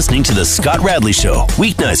 You're listening to The Scott Radley Show,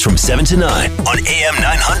 weeknights from 7 to 9 on AM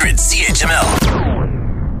 900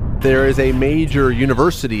 CHML. There is a major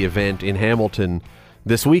university event in Hamilton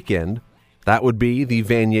this weekend. That would be the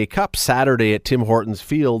Vanier Cup, Saturday at Tim Hortons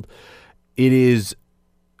Field. It is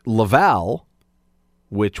Laval,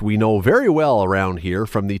 which we know very well around here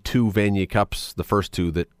from the two Vanier Cups, the first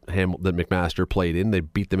two that McMaster played in. They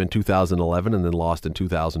beat them in 2011 and then lost in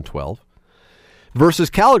 2012. Versus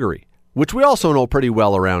Calgary, which we also know pretty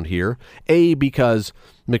well around here. A, because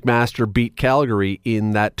McMaster beat Calgary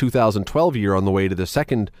in that 2012 year on the way to the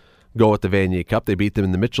second go at the Vanier Cup. They beat them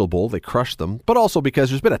in the Mitchell Bowl. They crushed them. But also because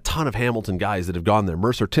there's been a ton of Hamilton guys that have gone there.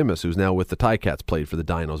 Mercer Timmis, who's now with the Ticats, played for the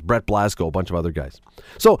Dinos. Brett Blasco, a bunch of other guys.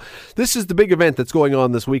 So this is the big event that's going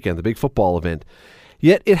on this weekend, the big football event.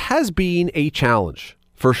 Yet it has been a challenge,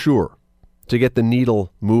 for sure, to get the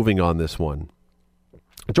needle moving on this one.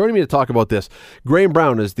 Joining me to talk about this, Graham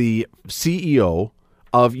Brown is the CEO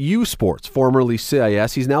of U Sports, formerly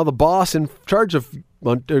CIS. He's now the boss in charge of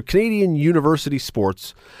Canadian University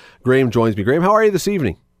Sports. Graham joins me. Graham, how are you this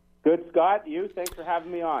evening? Good, Scott. You? Thanks for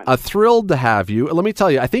having me on. Thrilled to have you. Let me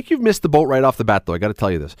tell you, I think you've missed the boat right off the bat, though. I got to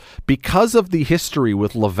tell you this. Because of the history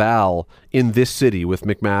with Laval in this city with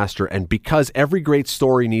McMaster, and because every great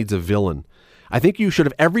story needs a villain, I think you should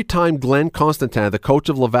have, every time Glenn Constantin, the coach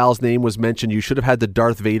of Laval's name was mentioned, you should have had the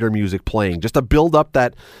Darth Vader music playing, just to build up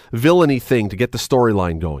that villainy thing to get the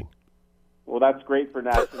storyline going. Well, that's great for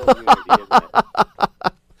national unity, isn't it?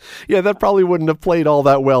 Yeah, that probably wouldn't have played all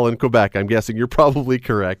that well in Quebec, I'm guessing. You're probably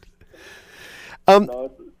correct.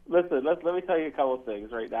 So, listen, let me tell you a couple of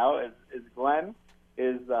things right now. Is Glenn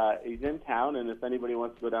he's in town, and if anybody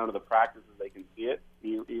wants to go down to the practices, they can see it.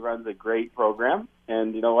 He runs a great program,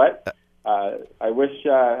 and you know what? I wish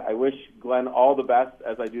Glenn all the best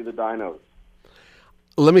as I do the Dinos.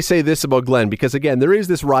 Let me say this about Glenn, because again, there is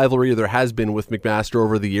this rivalry, or there has been, with McMaster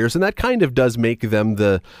over the years, and that kind of does make them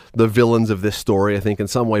the villains of this story, I think, in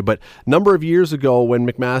some way. But a number of years ago, when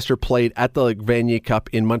McMaster played at the Vanier Cup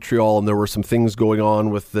in Montreal, and there were some things going on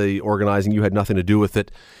with the organizing, you had nothing to do with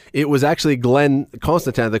it. It was actually Glenn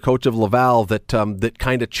Constantin, the coach of Laval, that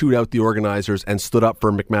kind of chewed out the organizers and stood up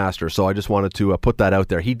for McMaster. So I just wanted to put that out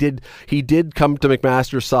there. He did come to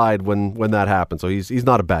McMaster's side when that happened. So he's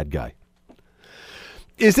not a bad guy.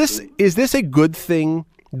 Is this a good thing,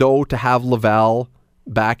 though, to have Laval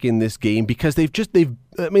back in this game? Because I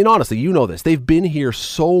mean, honestly, you know this. They've been here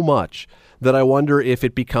so much that I wonder if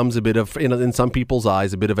it becomes a bit of, in some people's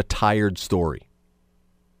eyes, a bit of a tired story.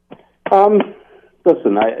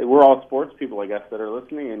 Listen, we're all sports people, I guess, that are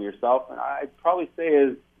listening, and yourself. And I'd probably say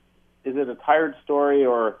is it a tired story,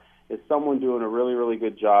 or is someone doing a really, really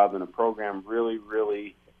good job in a program really,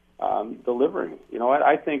 really delivering? You know what?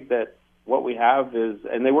 I think that what we have is,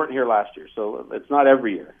 and they weren't here last year, so it's not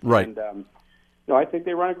every year. Right. And, I think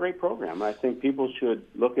they run a great program. I think people should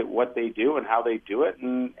look at what they do and how they do it,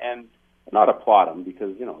 and not applaud them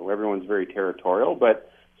because, everyone's very territorial,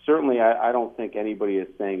 but certainly I don't think anybody is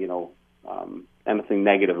saying, anything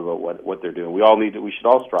negative about what they're doing. We should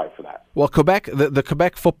all strive for that. Well, Quebec, the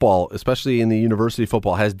Quebec football, especially in the university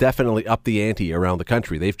football, has definitely upped the ante around the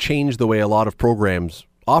country. They've changed the way a lot of programs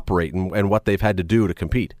operate and what they've had to do to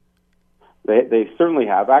compete. They certainly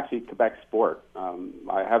have. Actually, Quebec Sport,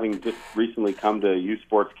 having just recently come to U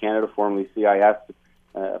Sports Canada, formerly CIS,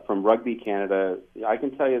 from Rugby Canada, I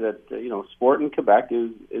can tell you that sport in Quebec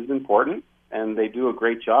is important, and they do a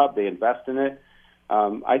great job. They invest in it.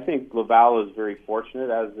 I think Laval is very fortunate,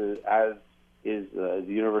 as is the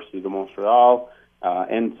University de Montreal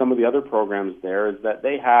and some of the other programs there, is that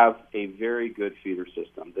they have a very good feeder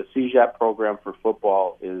system. The CEGEP program for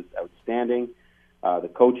football is outstanding. The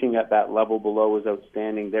coaching at that level below is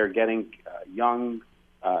outstanding. They're getting young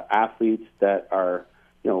athletes that are,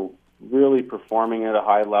 really performing at a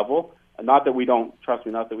high level. Not that we don't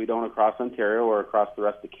across Ontario or across the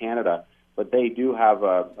rest of Canada, but they do have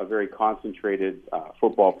a very concentrated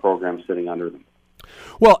football program sitting under them.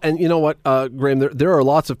 Well, and you know what, Graham, there are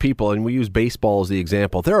lots of people, and we use baseball as the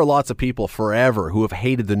example, there are lots of people forever who have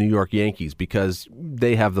hated the New York Yankees because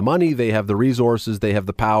they have the money, they have the resources, they have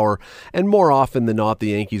the power, and more often than not, the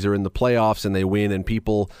Yankees are in the playoffs and they win, and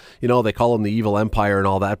people, they call them the evil empire and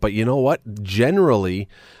all that, but you know what? Generally,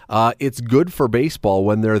 it's good for baseball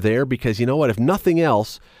when they're there because, you know what, if nothing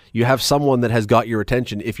else, you have someone that has got your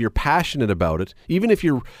attention. If you're passionate about it, even if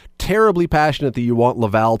you're terribly passionate that you want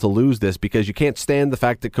Laval to lose this because you can't stand the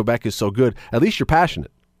fact that Quebec is so good, at least you're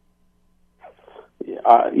passionate.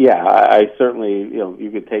 I certainly, you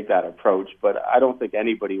could take that approach, but I don't think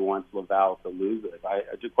anybody wants Laval to lose it.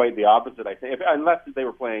 Just quite the opposite, I think, unless they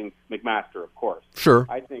were playing McMaster, of course. Sure.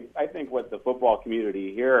 I think what the football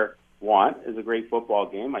community here want is a great football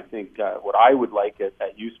game. I think what I would like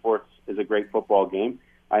at U Sports is a great football game.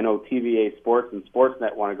 I know TVA Sports and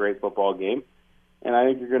Sportsnet want a great football game, and I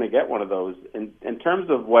think you're going to get one of those. In terms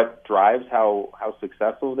of what drives how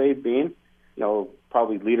successful they've been,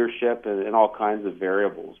 probably leadership and all kinds of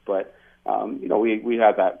variables. But we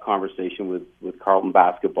had that conversation with Carleton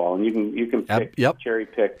basketball, and you can cherry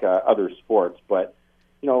pick other sports. But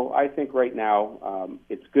I think right now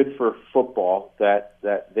it's good for football that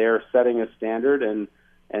they're setting a standard and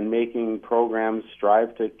making programs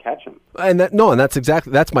strive to catch them. And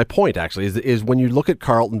that's my point, actually, is when you look at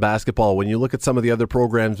Carleton basketball, when you look at some of the other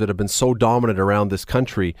programs that have been so dominant around this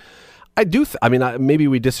country, maybe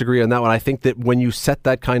we disagree on that one. I think that when you set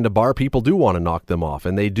that kind of bar, people do want to knock them off,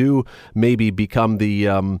 and they do maybe become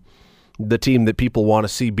the team that people want to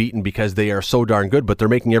see beaten because they are so darn good, but they're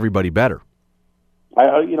making everybody better.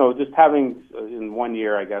 Just having in 1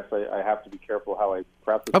 year, I guess I have to be careful how I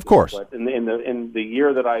preface. Of course. But in the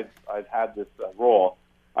year that I've had this role,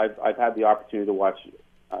 I've had the opportunity to watch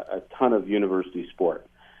a ton of university sport,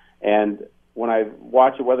 and when I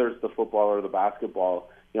watch it, whether it's the football or the basketball,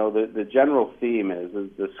 the general theme is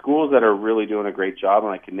the schools that are really doing a great job,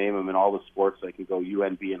 and I can name them in all the sports. I can go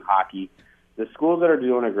UNB and hockey. The schools that are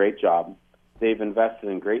doing a great job, they've invested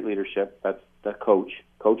in great leadership. That's the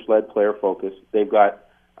coach-led, player-focused. They've got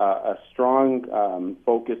a strong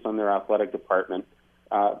focus on their athletic department.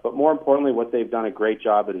 But more importantly, what they've done a great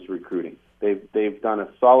job at is recruiting. They've done a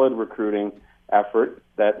solid recruiting effort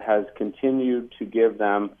that has continued to give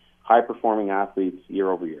them high-performing athletes year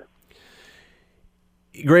over year.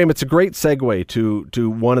 Graham, it's a great segue to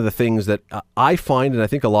one of the things that I find, and I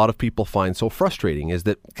think a lot of people find so frustrating, is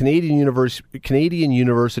that Canadian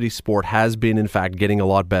university sport has been, in fact, getting a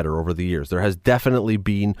lot better over the years. There has definitely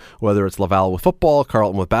been, whether it's Laval with football,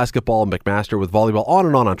 Carleton with basketball, McMaster with volleyball, on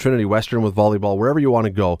and on Trinity Western with volleyball, wherever you want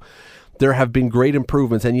to go, there have been great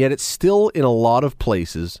improvements, and yet it's still, in a lot of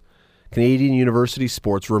places, Canadian university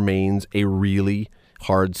sports remains a really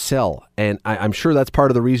hard sell. And I'm sure that's part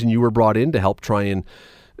of the reason you were brought in, to help try and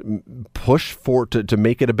push to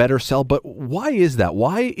make it a better sell. But why is that?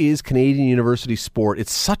 Why is Canadian university sport,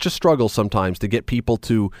 it's such a struggle sometimes to get people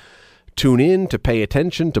to tune in, to pay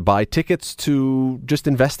attention, to buy tickets, to just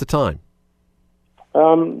invest the time?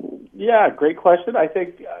 Great question. I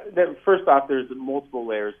think that first off, there's multiple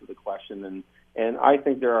layers to the question, and I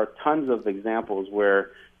think there are tons of examples where,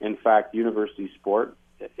 in fact, university sport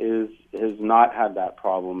has not had that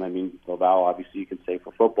problem. I mean, Laval, obviously, you can say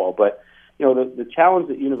for football, but the challenge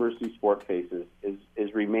that university sport faces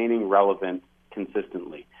is remaining relevant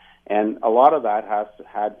consistently, and a lot of that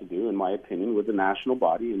had to do, in my opinion, with the national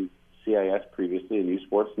body and CIS previously and U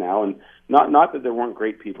Sports now, and not that there weren't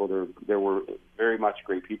great people. There were very much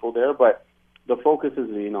great people there, but the focus has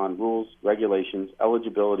been on rules, regulations,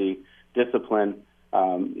 eligibility, discipline.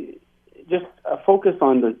 Just a focus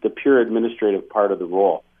on the pure administrative part of the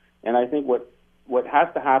role. And I think what what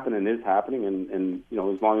has to happen and is happening, and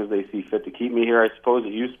as long as they see fit to keep me here, I suppose,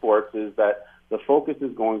 at U Sports, is that the focus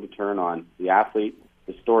is going to turn on the athlete,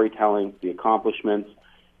 the storytelling, the accomplishments,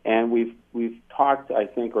 and we've talked, I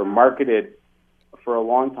think, or marketed for a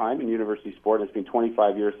long time in university sport. It's been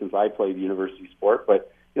 25 years since I played university sport,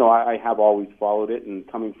 but I have always followed it, and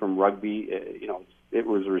coming from rugby, it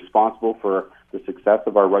was responsible for the success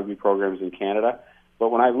of our rugby programs in Canada. But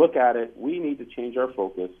when I look at it, we need to change our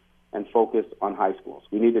focus and focus on high schools.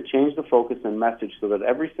 We need to change the focus and message so that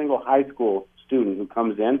every single high school student who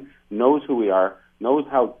comes in knows who we are, knows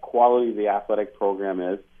how quality the athletic program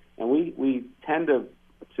is, and we tend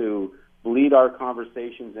to bleed our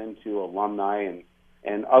conversations into alumni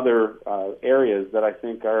and other areas that I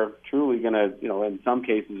think are truly going to, in some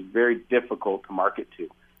cases, very difficult to market to.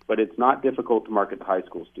 But it's not difficult to market to high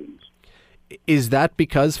school students. Is that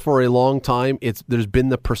because for a long time there's been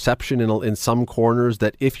the perception in some corners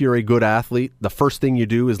that if you're a good athlete, the first thing you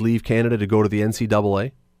do is leave Canada to go to the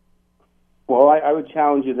NCAA? Well, I would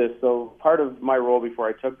challenge you this. So part of my role before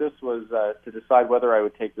I took this was to decide whether I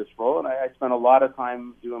would take this role, and I spent a lot of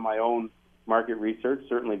time doing my own market research,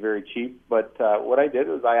 certainly very cheap. But what I did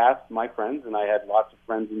was I asked my friends, and I had lots of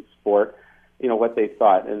friends in sport, what they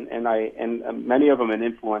thought, and many of them in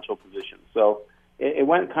influential positions. So it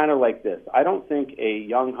went kind of like this. I don't think a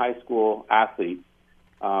young high school athlete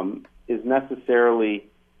is necessarily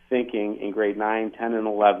thinking in grade 9, 10, and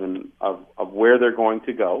 11 of where they're going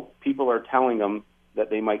to go. People are telling them that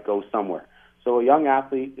they might go somewhere. So a young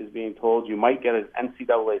athlete is being told you might get an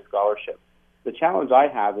NCAA scholarship. The challenge I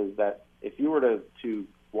have is that if you were to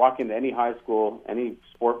walk into any high school, any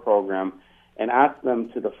sport program, and ask them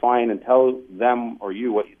to define and tell them or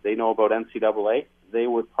you what they know about NCAA, they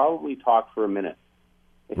would probably talk for a minute.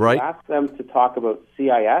 If you ask them to talk about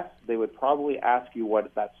CIS, they would probably ask you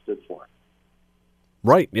what that stood for.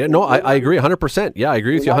 Right. Yeah. No, I agree 100%. Yeah, I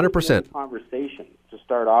agree with you 100%. Conversation to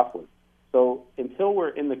start off with. So until we're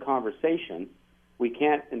in the conversation, we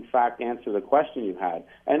can't, in fact, answer the question you had.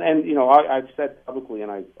 And I've said publicly,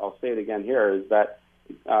 and I'll say it again here, is that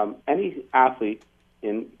any athlete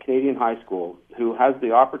in Canadian high school who has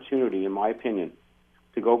the opportunity, in my opinion,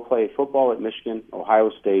 to go play football at Michigan,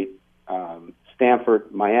 Ohio State,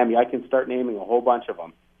 Stanford, Miami, I can start naming a whole bunch of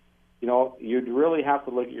them. You'd really have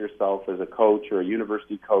to look at yourself as a coach or a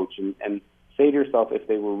university coach and say to yourself, if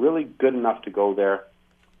they were really good enough to go there,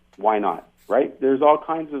 why not? Right? There's all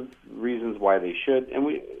kinds of reasons why they should, and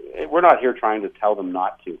we're not here trying to tell them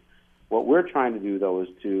not to. What we're trying to do, though, is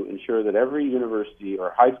to ensure that every university or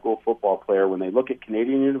high school football player, when they look at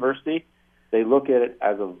Canadian university, they look at it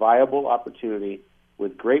as a viable opportunity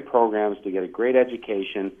with great programs to get a great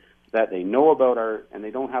education that they know about, and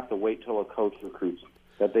they don't have to wait till a coach recruits them,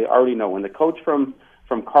 that they already know. When the coach from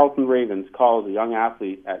Carleton Ravens calls a young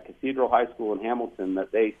athlete at Cathedral High School in Hamilton,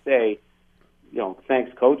 that they say,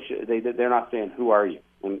 thanks, coach, they're not saying, who are you?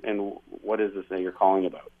 And what is this that you're calling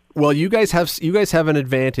about? Well, you guys have an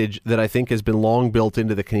advantage that I think has been long built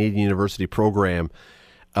into the Canadian university program.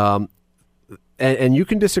 And you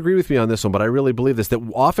can disagree with me on this one, but I really believe this, that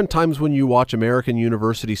oftentimes when you watch American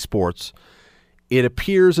university sports, it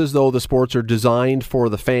appears as though the sports are designed for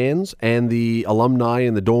the fans and the alumni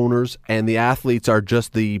and the donors, and the athletes are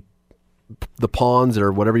just the pawns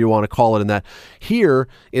or whatever you want to call it. And that here,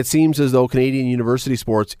 it seems as though Canadian university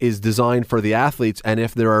sports is designed for the athletes, and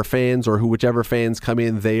if there are fans or whichever fans come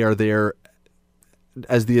in, they are there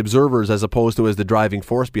as the observers as opposed to as the driving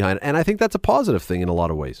force behind it. And I think that's a positive thing in a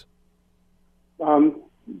lot of ways.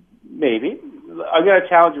 Maybe. I'm going to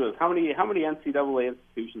challenge you with how many NCAA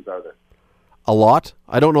institutions are there? A lot.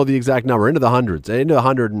 I don't know the exact number. Into the hundreds. Into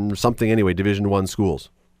 100 and something anyway, Division I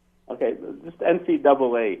schools. Okay, just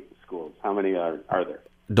NCAA schools. How many are there?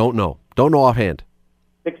 Don't know. Don't know offhand.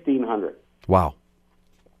 1,600. Wow.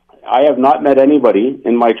 I have not met anybody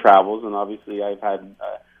in my travels, and obviously I've had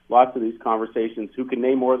lots of these conversations, who can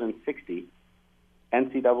name more than 60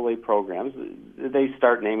 NCAA programs. They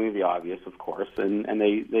start naming the obvious, of course, and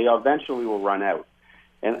they eventually will run out.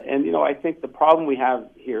 And I think the problem we have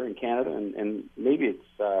here in Canada, and maybe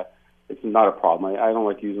it's not a problem. I don't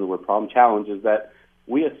like using the word problem. Challenge is that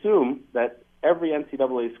we assume that every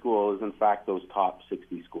NCAA school is in fact those top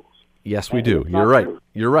 60 schools. Yes, we do. You're right. True.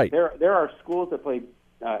 You're right. There are schools that play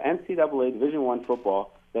NCAA Division I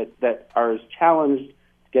football that are as challenged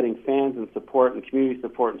getting fans and support and community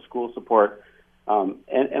support and school support.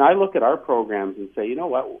 And I look at our programs and say, you know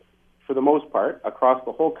what? For the most part, across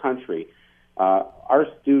the whole country, our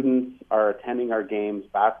students are attending our games,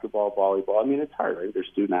 basketball, volleyball. I mean, it's hard, right? They're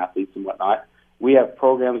student athletes and whatnot. We have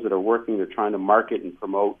programs that are working. They're trying to market and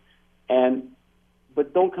promote.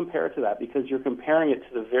 But don't compare it to that, because you're comparing it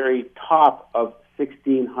to the very top of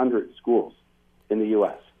 1,600 schools in the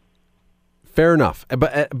U.S. Fair enough.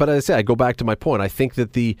 But as I say, I go back to my point. I think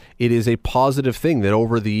that it is a positive thing that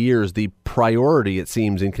over the years, the priority, it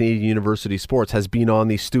seems, in Canadian university sports has been on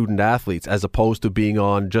these student athletes as opposed to being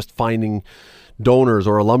on just finding donors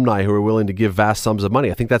or alumni who are willing to give vast sums of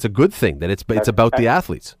money. I think that's a good thing, that it's about the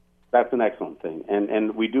athletes. That's an excellent thing.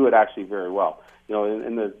 And we do it actually very well. You know,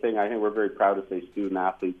 in the thing, I think we're very proud to say student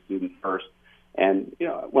athletes, student first. And, you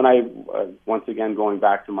know, when I, once again, going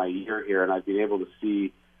back to my year here, and I've been able to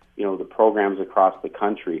see, you know, the programs across the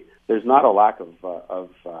country, there's not a lack of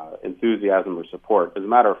enthusiasm or support. As a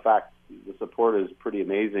matter of fact, the support is pretty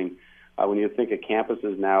amazing. When you think of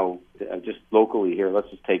campuses now, just locally here, let's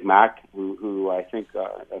just take MAC, who I think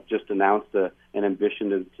have just announced an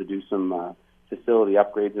ambition to do some facility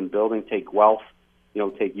upgrades in building. Take Guelph, you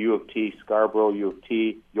know, take U of T, Scarborough, U of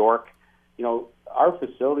T, York. You know, our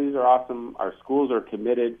facilities are awesome. Our schools are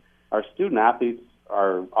committed. Our student athletes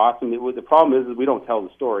are awesome. The problem is we don't tell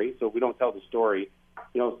the story. So if we don't tell the story,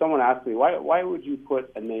 you know, someone asked me, why would you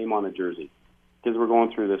put a name on a jersey? Because we're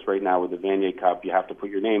going through this right now with the Vanier Cup. You have to put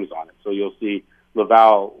your names on it. So you'll see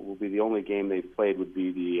Laval will be the only game they've played would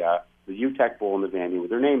be the UTEC Bowl and the Vanier with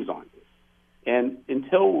their names on it. And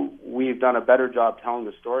until we've done a better job telling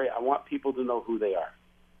the story, I want people to know who they are.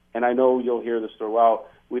 And I know you'll hear the story, well,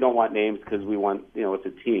 we don't want names because we want, you know, it's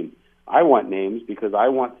a team. I want names because I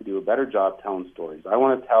want to do a better job telling stories. I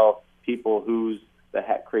want to tell people who's the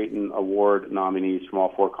Het Creighton Award nominees from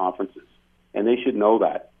all four conferences. And they should know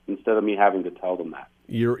that instead of me having to tell them that.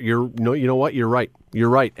 You know what? You're right. You're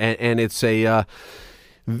right. And it's there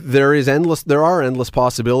are endless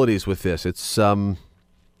possibilities with this. It's,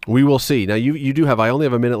 we will see. Now, you do have, I only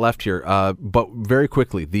have a minute left here, but very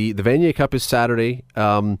quickly, the Vanier Cup is Saturday.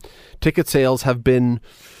 Ticket sales have been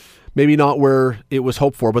maybe not where it was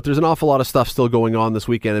hoped for, but there's an awful lot of stuff still going on this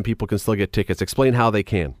weekend, and people can still get tickets. Explain how they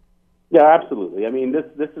can. Yeah, absolutely. I mean,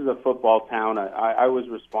 this is a football town. I was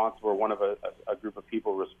responsible, one of a group of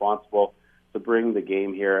people responsible to bring the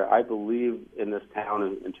game here. I believe in this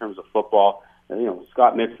town in terms of football. And, you know,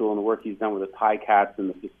 Scott Mitchell and the work he's done with the Ticats and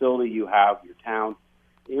the facility you have, your town.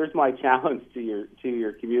 Here's my challenge to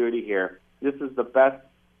your community here. This is the best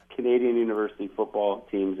Canadian university football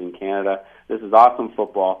teams in Canada. This is awesome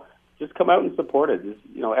football. Just come out and support it.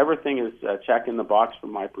 You know, everything is a check in the box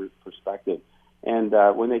from my perspective. And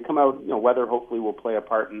when they come out, you know, weather hopefully will play a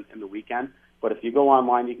part in the weekend. But if you go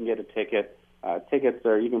online, you can get a ticket.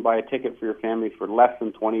 You can buy a ticket for your family for less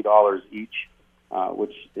than $20 each,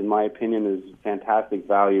 which in my opinion is fantastic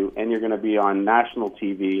value. And you're going to be on national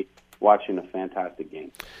TV watching a fantastic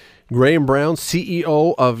game. Graham Brown,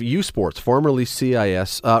 CEO of U Sports, formerly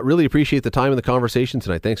CIS. Really appreciate the time and the conversation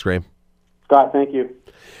tonight. Thanks, Graham. Scott, thank you.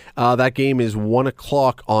 That game is 1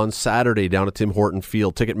 o'clock on Saturday down at Tim Horton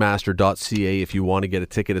Field. Ticketmaster.ca if you want to get a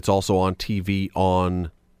ticket. It's also on TV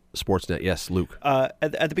on Sportsnet. Yes, Luke.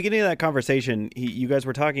 At the beginning of that conversation, you guys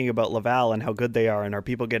were talking about Laval and how good they are and are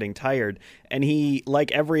people getting tired. And he,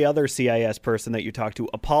 like every other CIS person that you talked to,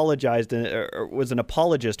 apologized or was an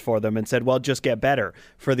apologist for them and said, well, just get better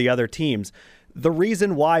for the other teams. The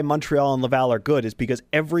reason why Montreal and Laval are good is because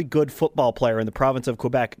every good football player in the province of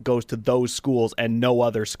Quebec goes to those schools and no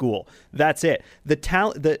other school. That's it. The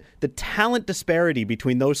talent disparity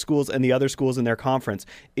between those schools and the other schools in their conference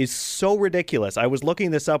is so ridiculous. I was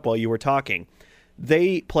looking this up while you were talking.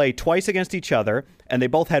 They play twice against each other, and they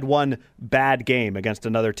both had one bad game against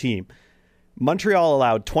another team. Montreal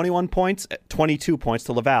allowed 21 points, 22 points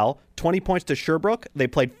to Laval, 20 points to Sherbrooke. They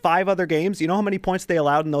played 5 other games. You know how many points they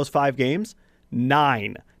allowed in those 5 games?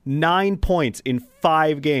 9 points in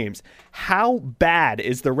 5 games. How bad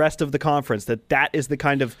is the rest of the conference that is the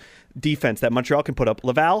kind of defense that Montreal can put up?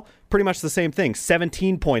 Laval, pretty much the same thing.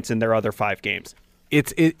 17 points in their other 5 games.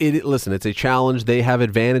 Listen, it's a challenge. They have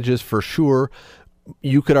advantages for sure.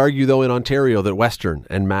 You could argue, though, in Ontario that Western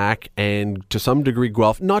and Mac and to some degree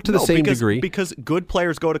Guelph, not to the same degree. Because good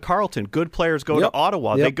players go to Carleton. Good players go to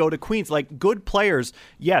Ottawa. They go to Queens. Like, good players,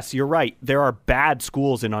 yes, you're right. There are bad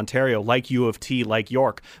schools in Ontario, like U of T, like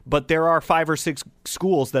York. But there are 5 or 6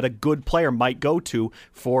 schools that a good player might go to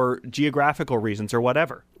for geographical reasons or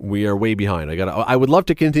whatever. We are way behind. I would love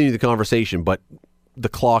to continue the conversation, but the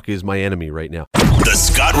clock is my enemy right now. The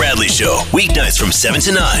Scott Radley Show, weeknights from 7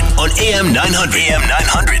 to 9 on AM 900. AM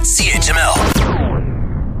 900 CHML.